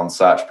to Amazon,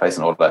 search, place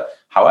an order.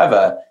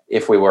 However,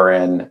 if we were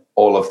in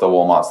all of the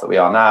Walmarts that we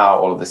are now,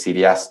 all of the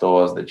CVS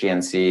stores, the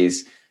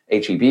GNCs,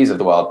 HEBs of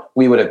the world,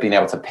 we would have been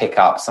able to pick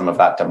up some of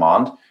that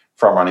demand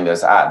from running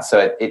those ads.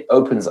 So it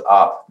opens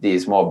up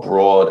these more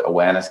broad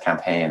awareness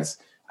campaigns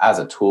as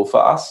a tool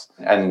for us.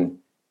 And,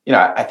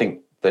 I think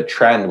the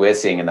trend we're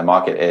seeing in the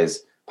market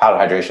is powdered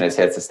hydration is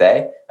here to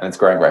stay, and it's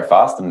growing very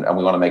fast. And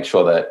we want to make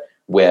sure that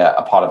we're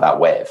a part of that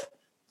wave.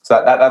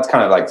 So that's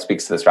kind of like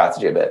speaks to the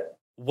strategy a bit.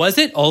 Was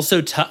it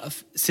also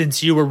tough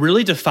since you were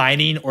really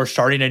defining or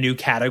starting a new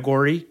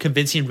category,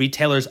 convincing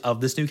retailers of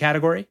this new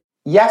category?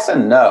 Yes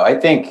and no. I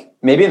think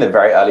maybe in the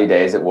very early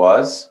days it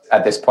was.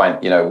 At this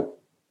point,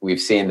 we've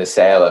seen the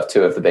sale of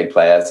two of the big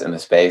players in the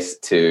space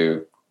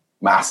to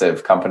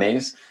massive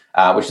companies,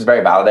 which is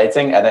very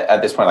validating. And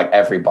at this point, like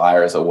every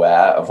buyer is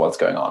aware of what's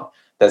going on.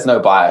 There's no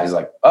buyer who's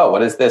like, oh,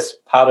 what is this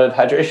powdered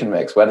hydration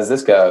mix? Where does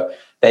this go?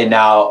 They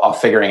now are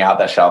figuring out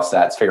their shelf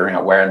sets, figuring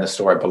out where in the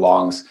store it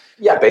belongs.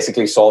 Yeah,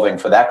 basically solving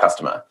for their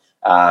customer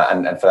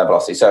and for their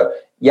velocity. So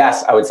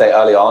yes, I would say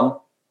early on,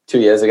 2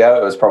 years ago,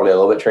 it was probably a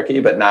little bit tricky,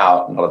 but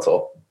now not at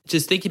all.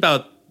 Just thinking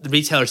about the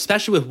retailer,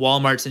 especially with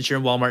Walmart, since you're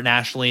in Walmart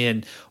nationally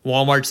and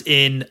Walmart's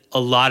in a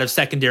lot of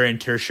secondary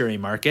and tertiary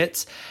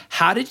markets,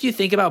 how did you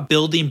think about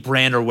building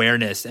brand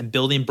awareness and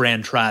building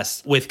brand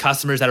trust with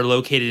customers that are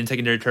located in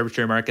secondary and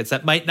tertiary markets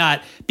that might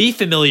not be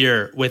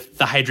familiar with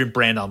the Hydrant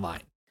brand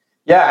online?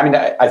 Yeah, I mean,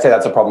 I'd say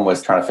that's a problem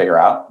was trying to figure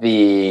out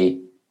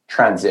the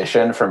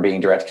transition from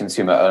being direct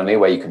consumer only,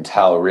 where you can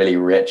tell really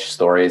rich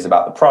stories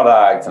about the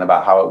product and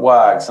about how it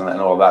works and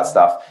all of that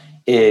stuff,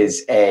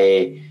 is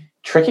a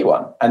tricky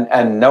one.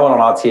 And no one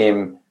on our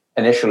team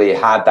initially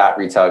had that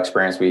retail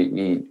experience.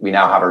 We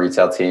now have a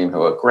retail team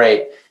who are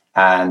great.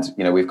 And,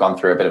 we've gone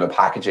through a bit of a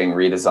packaging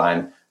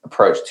redesign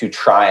approach to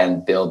try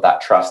and build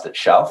that trust at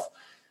shelf.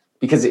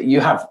 Because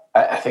you have,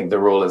 I think the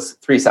rule is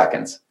 3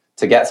 seconds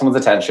to get someone's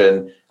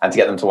attention and to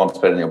get them to want to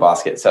put it in your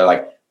basket. So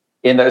like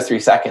in those 3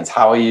 seconds,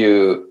 how are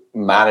you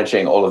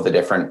managing all of the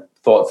different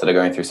thoughts that are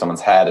going through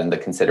someone's head and the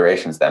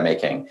considerations they're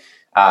making?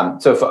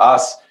 So for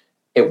us,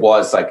 it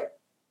was like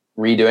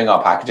redoing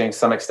our packaging to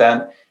some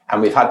extent.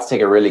 And we've had to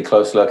take a really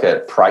close look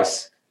at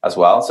price as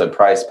well. So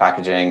price,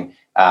 packaging,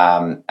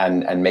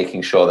 and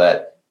making sure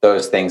that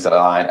those things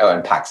align. Oh,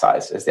 and pack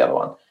size is the other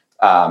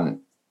one.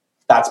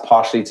 That's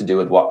partially to do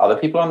with what other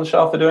people on the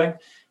shelf are doing.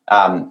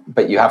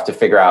 But you have to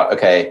figure out,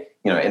 okay,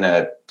 in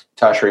a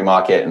tertiary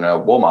market, in a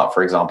Walmart,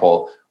 for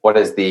example, what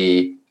is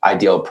the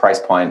ideal price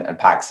point and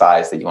pack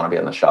size that you want to be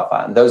on the shelf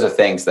at? And those are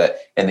things that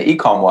in the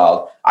e-com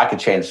world, I could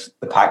change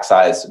the pack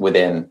size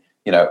within,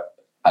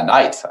 a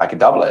night. I could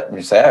double it and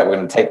just say, hey, we're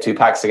going to take 2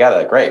 packs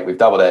together. Great, we've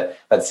doubled it.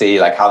 Let's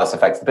see like how this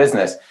affects the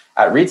business.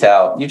 At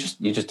retail, you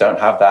just don't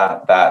have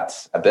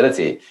that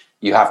ability.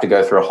 You have to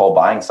go through a whole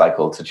buying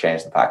cycle to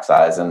change the pack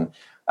size. And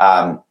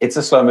it's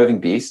a slow moving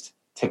beast.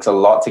 takes a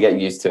lot to get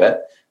used to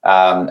it.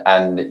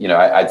 And,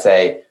 I'd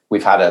say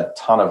we've had a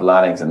ton of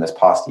learnings in this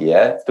past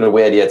year. It's been a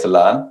weird year to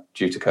learn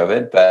due to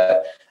COVID,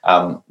 but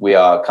we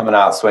are coming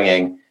out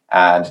swinging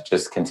and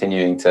just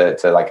continuing to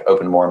like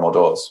open more and more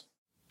doors.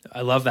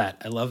 I love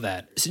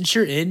that. Since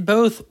you're in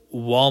both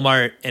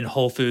Walmart and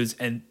Whole Foods,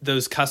 and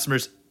those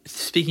customers,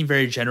 speaking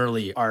very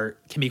generally,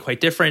 can be quite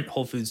different.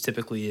 Whole Foods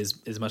typically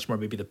is much more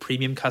maybe the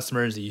premium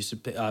customers that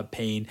used to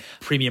paying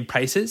premium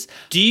prices.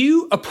 Do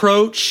you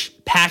approach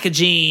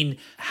packaging,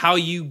 how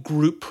you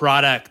group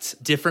products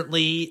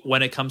differently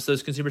when it comes to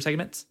those consumer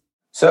segments?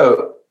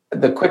 So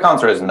the quick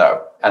answer is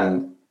no.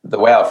 And the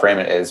way I'll frame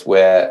it is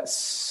we're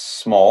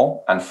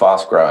small and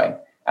fast growing.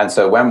 And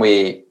so when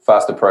we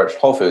first approached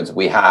Whole Foods,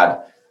 we had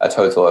a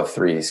total of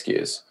 3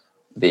 SKUs: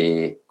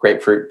 the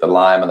grapefruit, the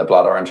lime, and the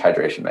blood orange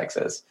hydration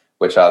mixes,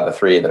 which are the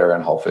 3 that are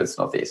in Whole Foods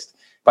Northeast.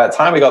 By the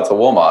time we got to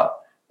Walmart,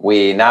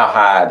 we now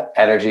had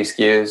energy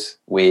SKUs.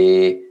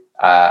 We,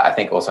 I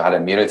think, also had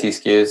immunity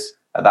SKUs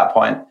at that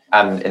point.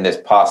 And in this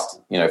past,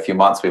 few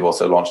months, we've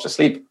also launched a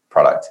sleep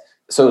product.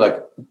 So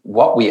like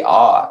what we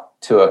are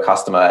to a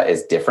customer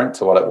is different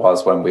to what it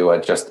was when we were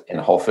just in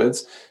Whole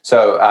Foods.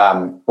 So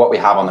what we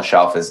have on the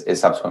shelf is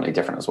subsequently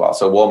different as well.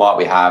 So Walmart,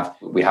 we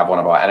have one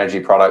of our energy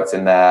products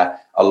in there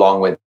along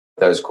with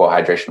those core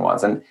hydration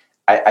ones. And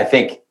I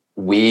think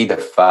we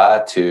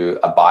defer to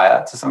a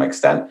buyer to some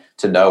extent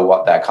to know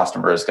what their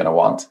customer is going to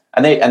want.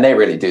 And they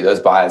really do.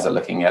 Those buyers are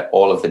looking at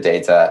all of the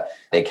data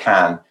they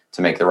can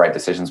to make the right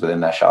decisions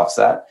within their shelf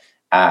set.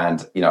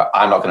 And,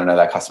 I'm not going to know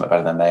their customer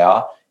better than they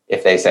are.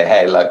 If they say,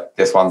 hey, look,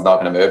 this one's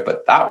not going to move,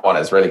 but that one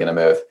is really going to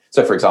move.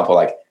 So for example,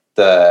 like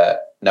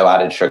the no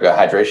added sugar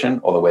hydration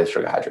or the with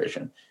sugar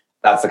hydration,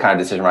 that's the kind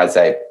of decision where I'd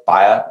say,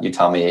 buyer, you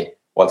tell me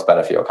what's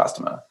better for your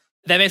customer.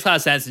 That makes a lot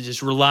of sense, and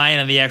just relying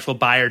on the actual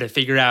buyer to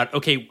figure out,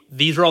 okay,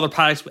 these are all the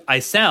products I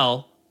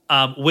sell.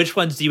 Which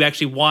ones do you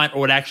actually want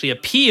or would actually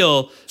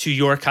appeal to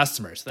your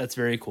customers? That's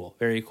very cool.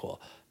 Very cool.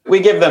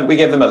 We give them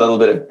a little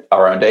bit of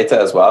our own data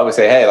as well. We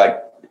say, hey,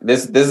 like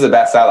this is a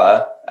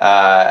bestseller,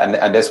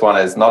 and this one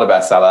is not a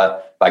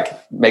bestseller.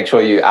 Like, make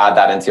sure you add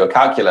that into your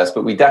calculus.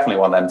 But we definitely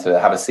want them to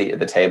have a seat at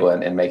the table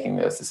in making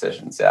those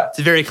decisions. Yeah, it's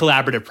a very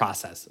collaborative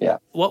process. Yeah.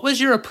 What was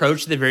your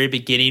approach at the very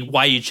beginning?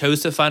 Why you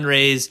chose to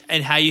fundraise,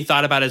 and how you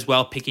thought about as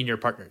well picking your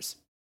partners?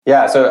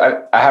 Yeah,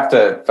 so I have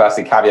to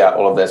firstly caveat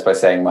all of this by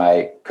saying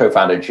my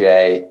co-founder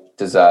Jay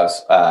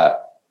deserves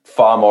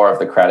far more of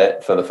the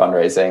credit for the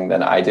fundraising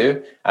than I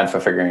do, and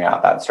for figuring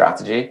out that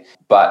strategy.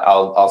 But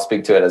I'll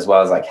speak to it as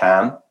well as I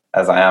can,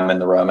 as I am in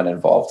the room and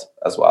involved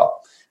as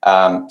well.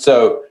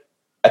 So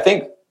I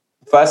think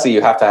firstly,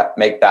 you have to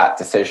make that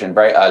decision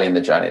very early in the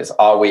journey.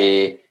 Are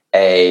we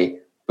a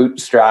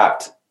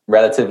bootstrapped,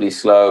 relatively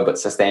slow but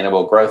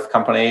sustainable growth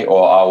company,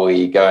 or are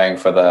we going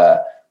for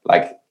the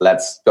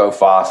let's go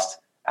fast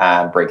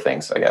and break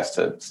things, I guess,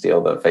 to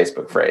steal the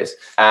Facebook phrase?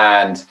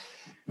 And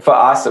for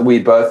us, we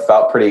both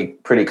felt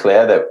pretty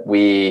clear that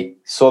we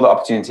saw the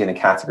opportunity in the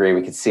category.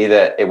 We could see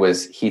that it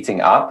was heating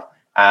up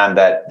and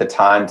that the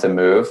time to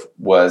move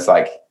was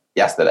like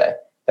yesterday.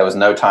 There was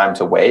no time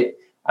to wait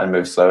and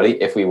move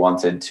slowly if we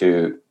wanted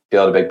to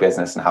build a big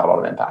business and have a lot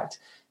of impact.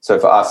 So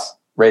for us,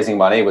 raising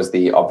money was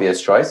the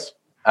obvious choice.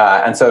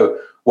 And so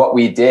what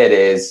we did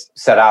is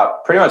set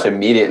out pretty much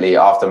immediately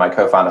after my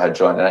co-founder had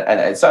joined.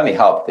 And it certainly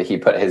helped that he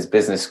put his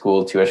business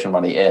school tuition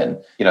money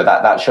in.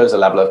 That shows a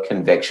level of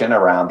conviction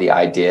around the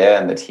idea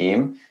and the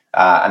team.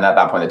 And at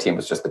that point, the team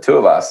was just the 2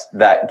 of us.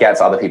 That gets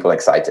other people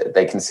excited.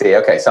 They can see,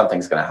 okay,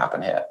 something's going to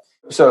happen here.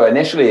 So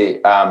initially,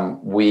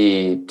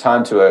 we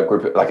turned to a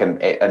group, like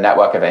a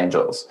network of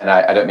angels. And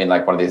I don't mean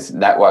like one of these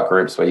network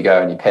groups where you go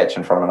and you pitch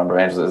in front of a number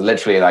of angels. It's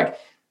literally like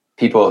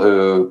people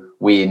who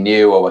we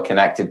knew or were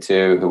connected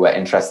to, who were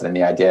interested in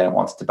the idea and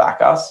wanted to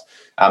back us.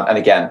 And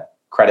again,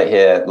 credit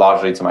here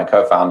largely to my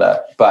co-founder.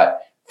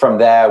 But from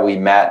there, we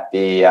met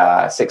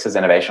the Sixers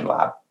Innovation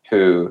Lab,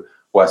 who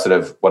were sort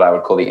of what I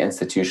would call the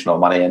institutional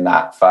money in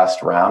that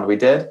first round we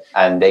did.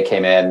 And they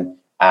came in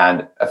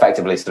and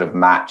effectively sort of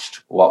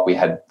matched what we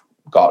had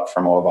got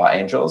from all of our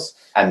angels.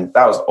 And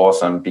that was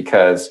awesome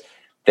because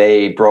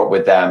they brought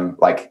with them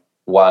like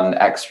one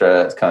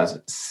extra kind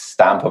of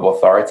stamp of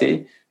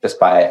authority just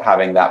by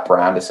having that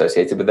brand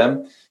associated with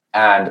them.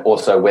 And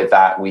also with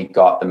that, we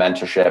got the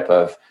mentorship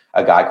of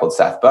a guy called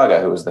Seth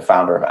Berger, who was the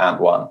founder of And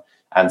One.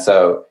 And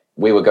so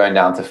we were going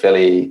down to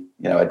Philly,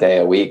 a day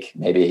a week,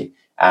 maybe,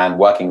 and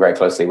working very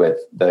closely with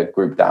the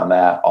group down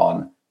there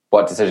on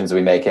what decisions are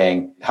we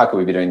making? How could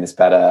we be doing this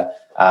better?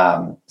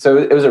 So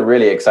it was a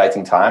really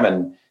exciting time.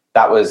 And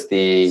that was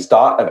the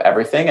start of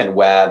everything, and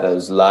where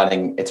those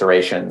learning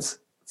iterations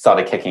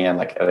started kicking in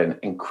like at an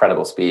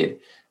incredible speed.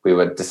 We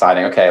were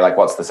deciding, okay, like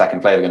what's the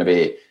second flavor going to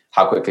be?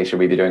 How quickly should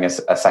we be doing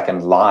a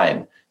second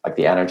line, like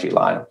the energy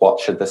line? What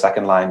should the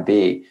second line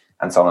be?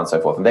 And so on and so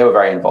forth. And they were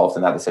very involved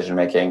in that decision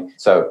making.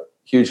 So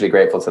hugely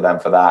grateful to them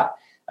for that.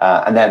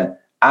 And then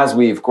as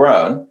we've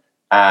grown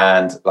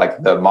and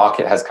like the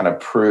market has kind of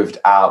proved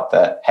out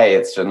that, hey,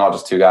 it's not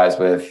just 2 guys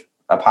with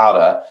a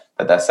powder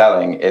that they're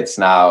selling. It's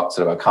now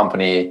sort of a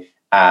company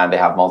and they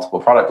have multiple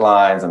product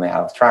lines and they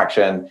have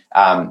traction,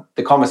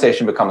 the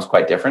conversation becomes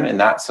quite different. In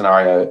that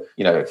scenario,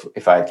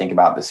 if I think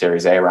about the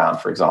Series A round,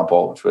 for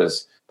example, which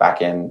was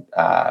back in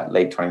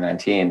late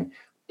 2019,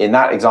 in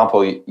that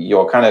example,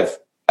 you're kind of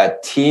a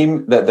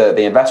team,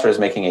 the investor is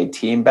making a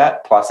team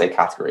bet plus a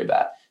category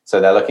bet. So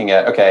they're looking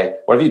at, okay,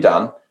 what have you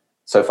done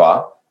so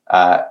far?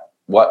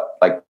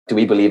 Do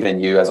we believe in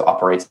you as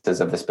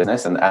operators of this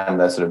business and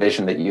the sort of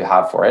vision that you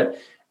have for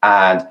it?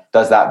 And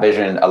does that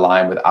vision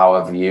align with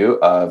our view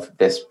of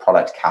this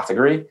product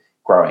category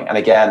growing? And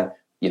again,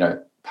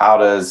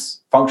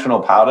 powders, functional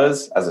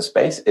powders as a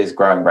space is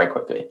growing very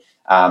quickly.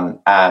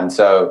 And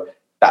so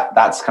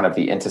that's kind of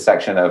the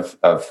intersection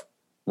of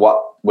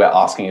what we're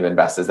asking of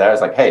investors there is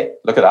like, hey,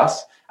 look at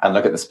us and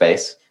look at the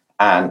space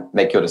and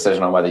make your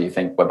decision on whether you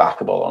think we're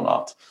backable or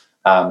not.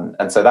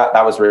 And so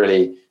that was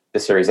really the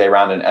Series A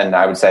round. And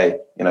I would say,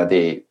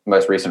 the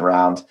most recent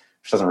round,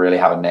 which doesn't really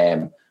have a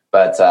name,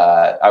 but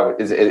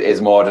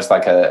is more just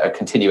like a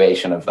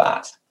continuation of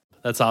that.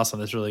 That's awesome.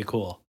 That's really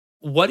cool.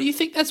 What do you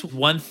think that's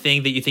one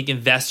thing that you think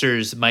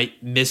investors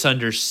might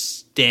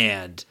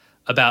misunderstand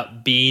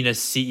about being a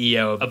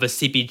CEO of a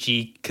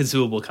CPG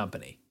consumable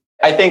company?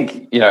 I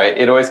think,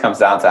 it always comes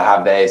down to,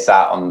 have they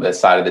sat on the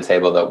side of the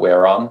table that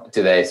we're on?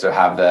 Do they sort of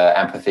have the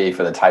empathy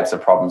for the types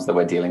of problems that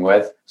we're dealing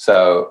with?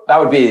 So that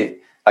would be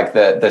like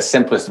the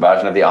simplest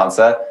version of the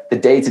answer. The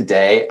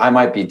day-to-day, I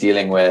might be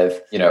dealing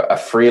with, a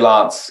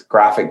freelance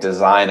graphic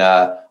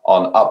designer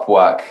on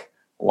Upwork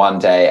one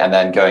day and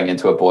then going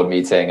into a board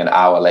meeting an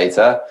hour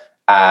later.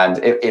 And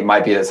it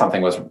might be that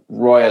something was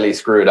royally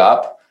screwed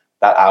up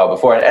that hour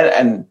before.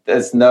 And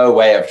there's no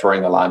way of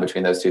drawing the line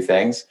between those two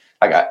things.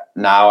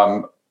 Now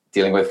I'm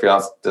dealing with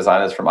freelance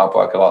designers from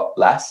Upwork a lot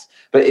less,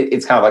 but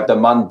it's kind of like the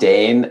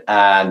mundane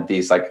and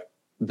these like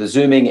the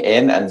zooming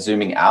in and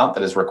zooming out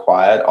that is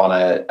required on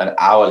an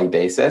hourly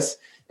basis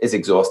is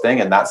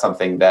exhausting. And that's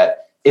something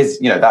that is,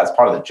 that's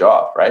part of the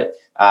job, right?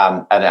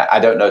 And I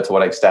don't know to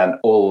what extent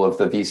all of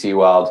the VC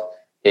world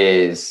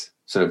is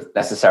sort of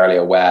necessarily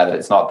aware that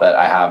it's not that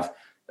I have,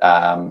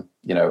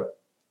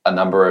 a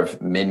number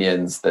of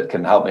minions that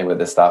can help me with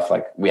this stuff.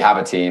 Like, we have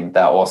a team,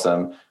 they're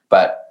awesome.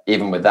 But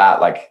even with that,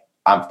 like,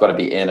 I've got to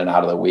be in and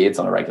out of the weeds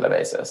on a regular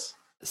basis.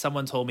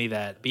 Someone told me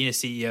that being a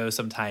CEO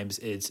sometimes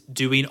is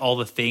doing all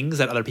the things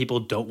that other people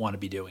don't want to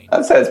be doing.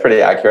 I'd say it's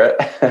pretty accurate.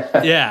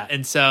 Yeah.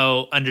 And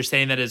so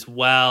understanding that as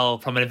well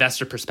from an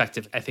investor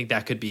perspective, I think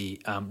that could be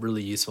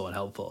really useful and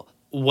helpful.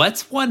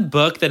 What's one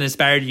book that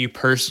inspired you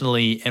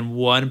personally and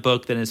one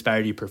book that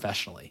inspired you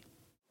professionally?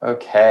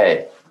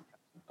 Okay.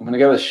 I'm going to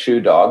go with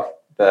Shoe Dog,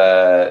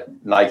 the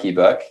Nike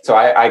book. So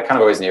I kind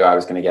of always knew I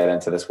was going to get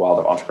into this world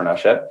of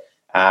entrepreneurship.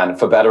 And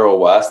for better or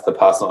worse, the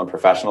personal and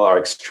professional are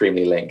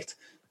extremely linked.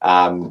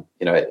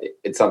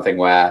 It's something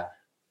where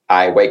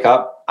I wake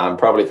up, I'm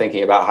probably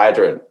thinking about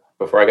Hydrant.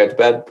 Before I go to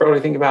bed, probably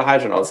thinking about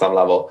Hydrant on some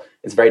level.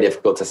 It's very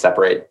difficult to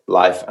separate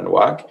life and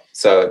work.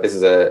 So this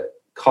is a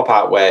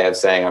cop-out way of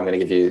saying I'm going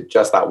to give you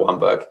just that one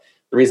book.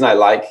 The reason I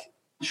like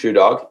Shoe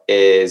Dog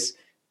is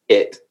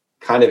it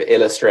kind of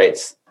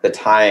illustrates the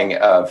tying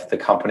of the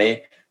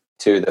company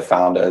to the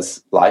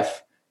founder's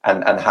life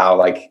and how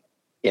like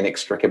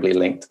inextricably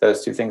linked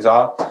those two things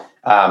are.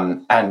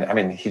 And I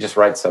mean, he just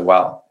writes so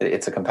well.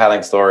 It's a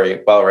compelling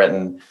story, well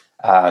written.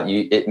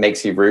 It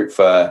makes you root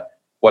for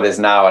what is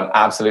now an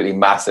absolutely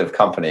massive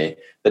company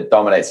that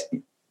dominates.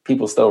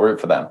 People still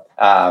root for them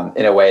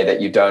in a way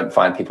that you don't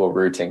find people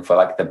rooting for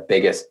like the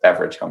biggest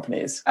beverage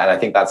companies. And I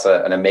think that's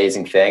an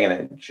amazing thing. And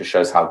it just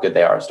shows how good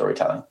they are at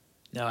storytelling.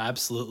 No,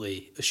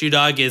 absolutely. Shoe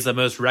Dog is the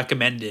most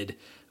recommended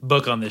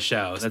book on this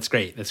show. That's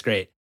great. That's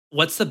great.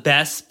 What's the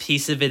best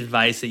piece of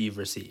advice that you've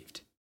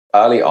received?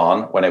 Early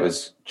on, when it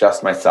was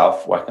just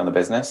myself working on the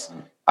business,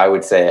 I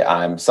would say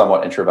I'm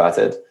somewhat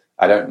introverted.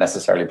 I don't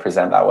necessarily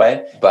present that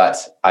way, but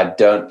I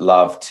don't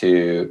love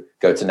to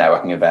go to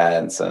networking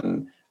events,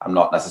 and I'm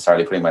not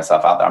necessarily putting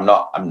myself out there.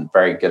 I'm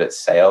very good at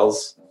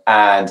sales.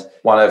 And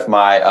one of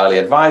my early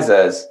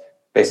advisors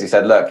basically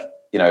said, look,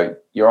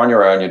 you're on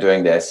your own, you're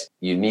doing this.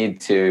 You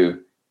need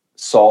to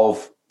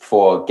solve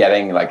for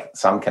getting like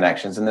some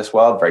connections in this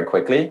world very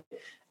quickly.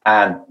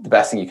 And the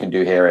best thing you can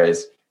do here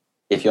is,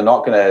 if you're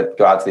not going to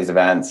go out to these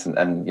events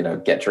and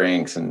get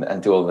drinks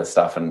and do all this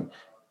stuff and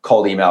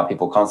cold email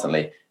people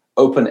constantly,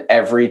 open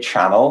every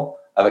channel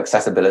of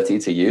accessibility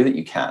to you that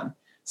you can.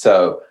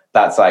 So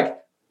that's like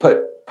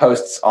put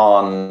posts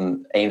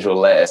on Angel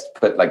List,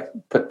 put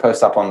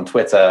posts up on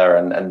Twitter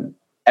and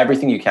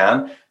everything you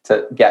can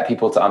to get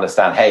people to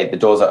understand, hey, the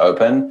doors are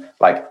open,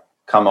 like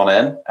come on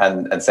in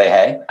and say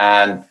hey.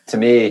 And to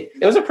me,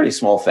 it was a pretty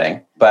small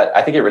thing, but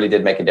I think it really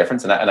did make a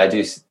difference. And I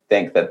do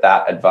think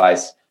that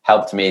advice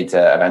helped me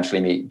to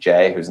eventually meet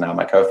Jay, who's now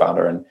my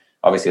co-founder. And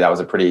obviously that was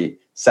a pretty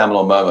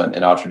seminal moment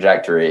in our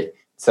trajectory.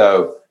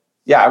 So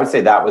yeah, I would say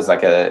that was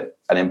like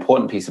an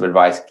important piece of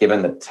advice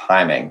given the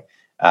timing.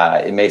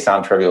 It may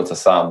sound trivial to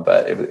some,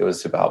 but it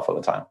was super helpful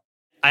at the time.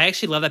 I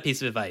actually love that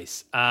piece of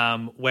advice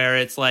where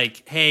it's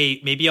like, hey,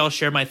 maybe I'll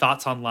share my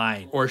thoughts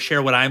online or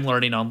share what I'm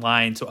learning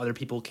online so other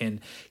people can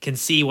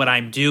see what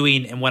I'm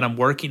doing and what I'm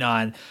working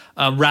on,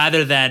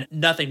 rather than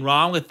nothing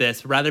wrong with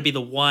this, rather be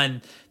the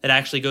one that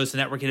actually goes to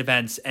networking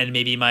events and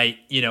maybe might,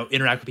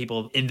 interact with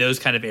people in those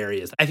kind of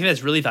areas. I think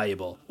that's really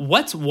valuable.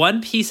 What's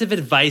one piece of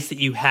advice that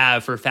you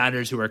have for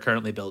founders who are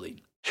currently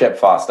building? Ship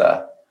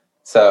faster.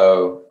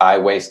 So I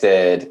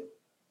wasted,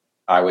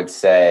 I would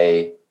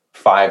say,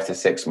 5 to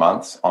 6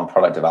 months on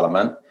product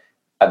development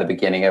at the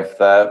beginning of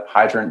the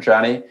Hydrant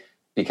journey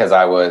because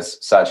I was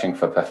searching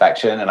for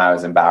perfection and I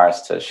was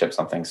embarrassed to ship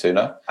something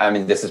sooner. I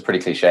mean, this is pretty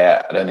cliche.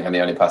 I don't think I'm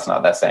the only person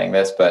out there saying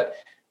this, but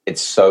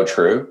it's so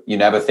true. You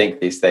never think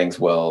these things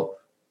will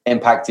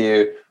impact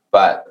you.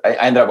 But I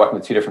ended up working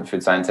with 2 different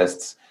food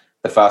scientists.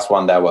 The first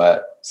one, there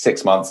were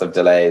 6 months of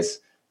delays,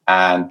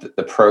 and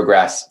the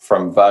progress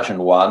from version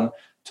 1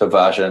 to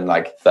version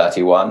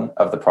 31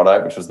 of the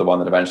product, which was the one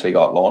that eventually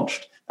got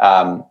launched,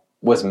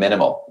 was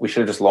minimal. We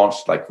should have just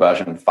launched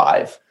version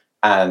 5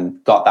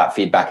 and got that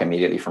feedback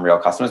immediately from real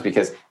customers,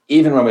 because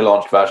even when we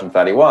launched version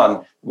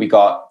 31, we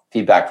got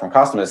feedback from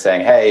customers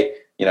saying, hey,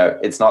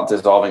 it's not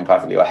dissolving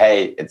perfectly, or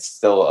hey, it's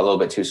still a little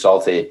bit too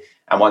salty.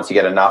 And once you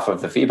get enough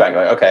of the feedback,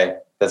 you're like, okay,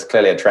 there's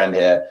clearly a trend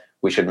here.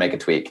 We should make a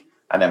tweak.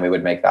 And then we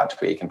would make that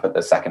tweak and put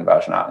the second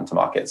version out into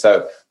market.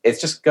 So it's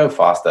just go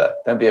faster.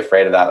 Don't be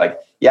afraid of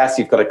that. Yes,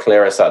 you've got to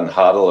clear a certain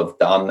hurdle of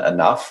done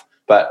enough,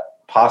 but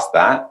past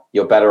that,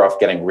 you're better off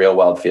getting real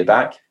world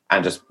feedback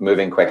and just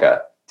moving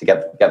quicker to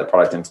get the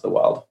product into the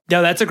world.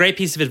 No, that's a great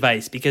piece of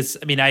advice because,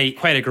 I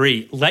quite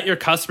agree. Let your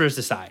customers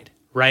decide,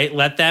 right?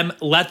 Let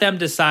them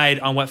decide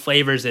on what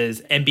flavors is,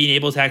 and being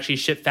able to actually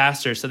ship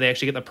faster so they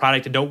actually get the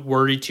product and don't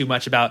worry too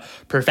much about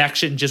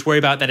perfection. Just worry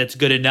about that it's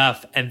good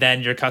enough, and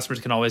then your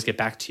customers can always get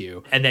back to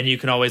you. And then you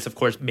can always, of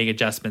course, make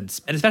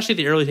adjustments. And especially at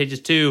the early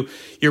stages too,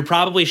 you're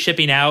probably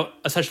shipping out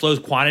such low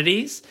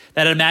quantities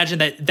that I imagine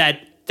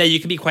that you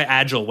can be quite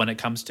agile when it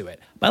comes to it.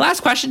 My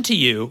last question to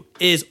you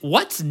is,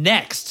 what's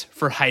next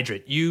for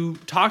Hydrant? You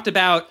talked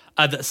about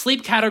the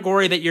sleep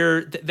category that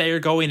you're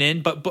going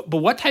in, but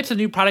what types of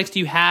new products do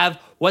you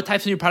have? What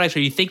types of new products are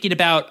you thinking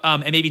about,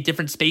 and maybe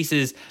different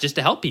spaces just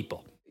to help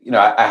people?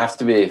 I have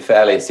to be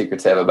fairly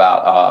secretive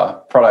about our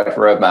product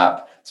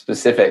roadmap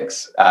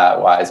specifics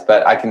wise,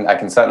 but I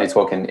can certainly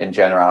talk in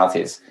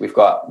generalities. We've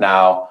got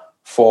now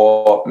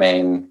 4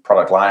 main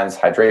product lines: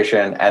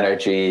 hydration,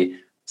 energy,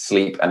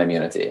 sleep, and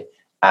immunity.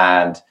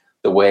 And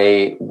the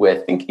way we're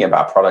thinking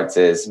about products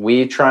is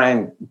we try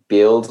and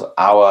build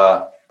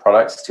our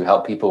products to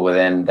help people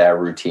within their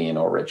routine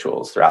or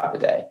rituals throughout the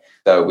day.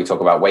 So we talk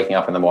about waking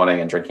up in the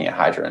morning and drinking a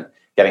hydrant,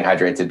 getting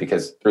hydrated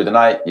because through the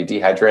night you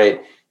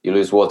dehydrate, you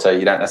lose water,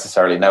 you don't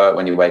necessarily know it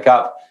when you wake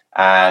up.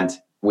 And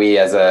we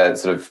as a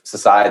sort of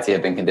society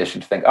have been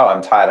conditioned to think, oh,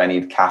 I'm tired, I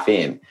need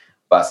caffeine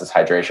versus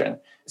hydration.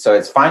 So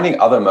it's finding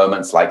other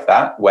moments like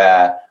that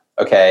where,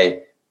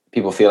 okay,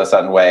 people feel a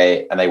certain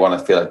way and they want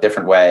to feel a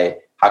different way.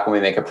 How can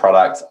we make a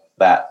product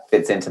that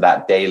fits into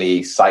that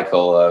daily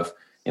cycle of,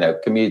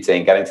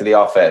 commuting, getting to the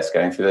office,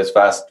 going through those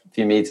first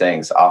few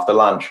meetings after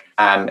lunch?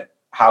 And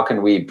how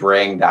can we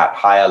bring that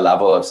higher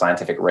level of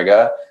scientific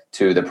rigor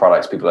to the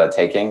products people are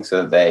taking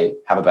so that they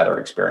have a better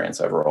experience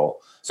overall?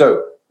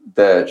 So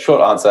the short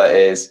answer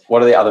is,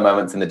 what are the other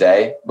moments in the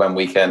day when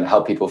we can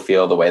help people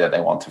feel the way that they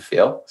want to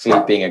feel?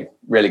 Sleep being a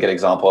really good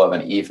example of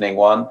an evening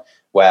one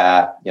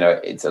where,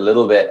 it's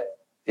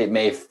it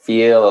may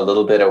feel a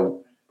little bit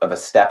of a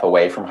step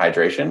away from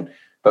hydration,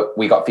 but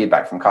we got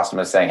feedback from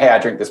customers saying, hey, I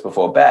drink this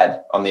before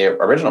bed on the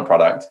original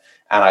product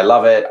and I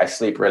love it. I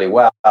sleep really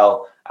well.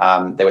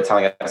 They were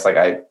telling us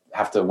I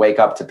have to wake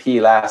up to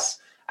pee less.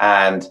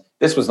 And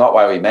this was not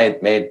why we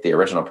made the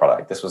original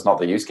product. This was not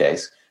the use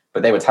case,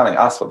 but they were telling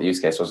us what the use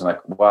case was. And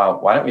wow,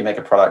 why don't we make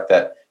a product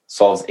that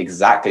solves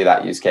exactly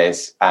that use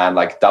case and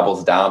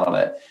doubles down on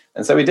it?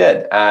 And so we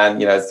did,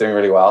 and it's doing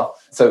really well.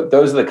 So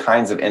those are the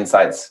kinds of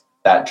insights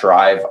that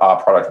drive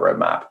our product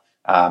roadmap.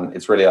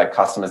 It's really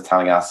customers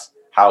telling us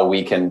how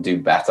we can do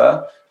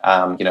better,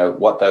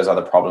 what those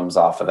other problems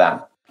are for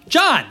them.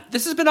 John,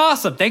 this has been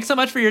awesome. Thanks so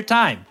much for your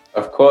time.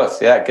 Of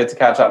course. Yeah, good to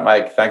catch up,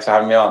 Mike. Thanks for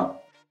having me on.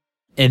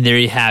 And there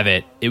you have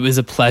it. It was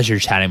a pleasure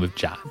chatting with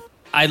John.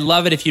 I'd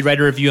love it if you'd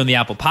write a review on the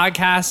Apple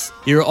Podcasts.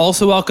 You're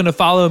also welcome to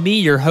follow me,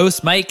 your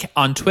host, Mike,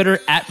 on Twitter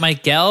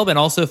 @MikeGelb, and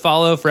also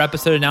follow for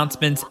episode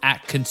announcements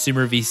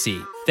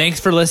 @ConsumerVC. Thanks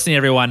for listening,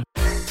 everyone.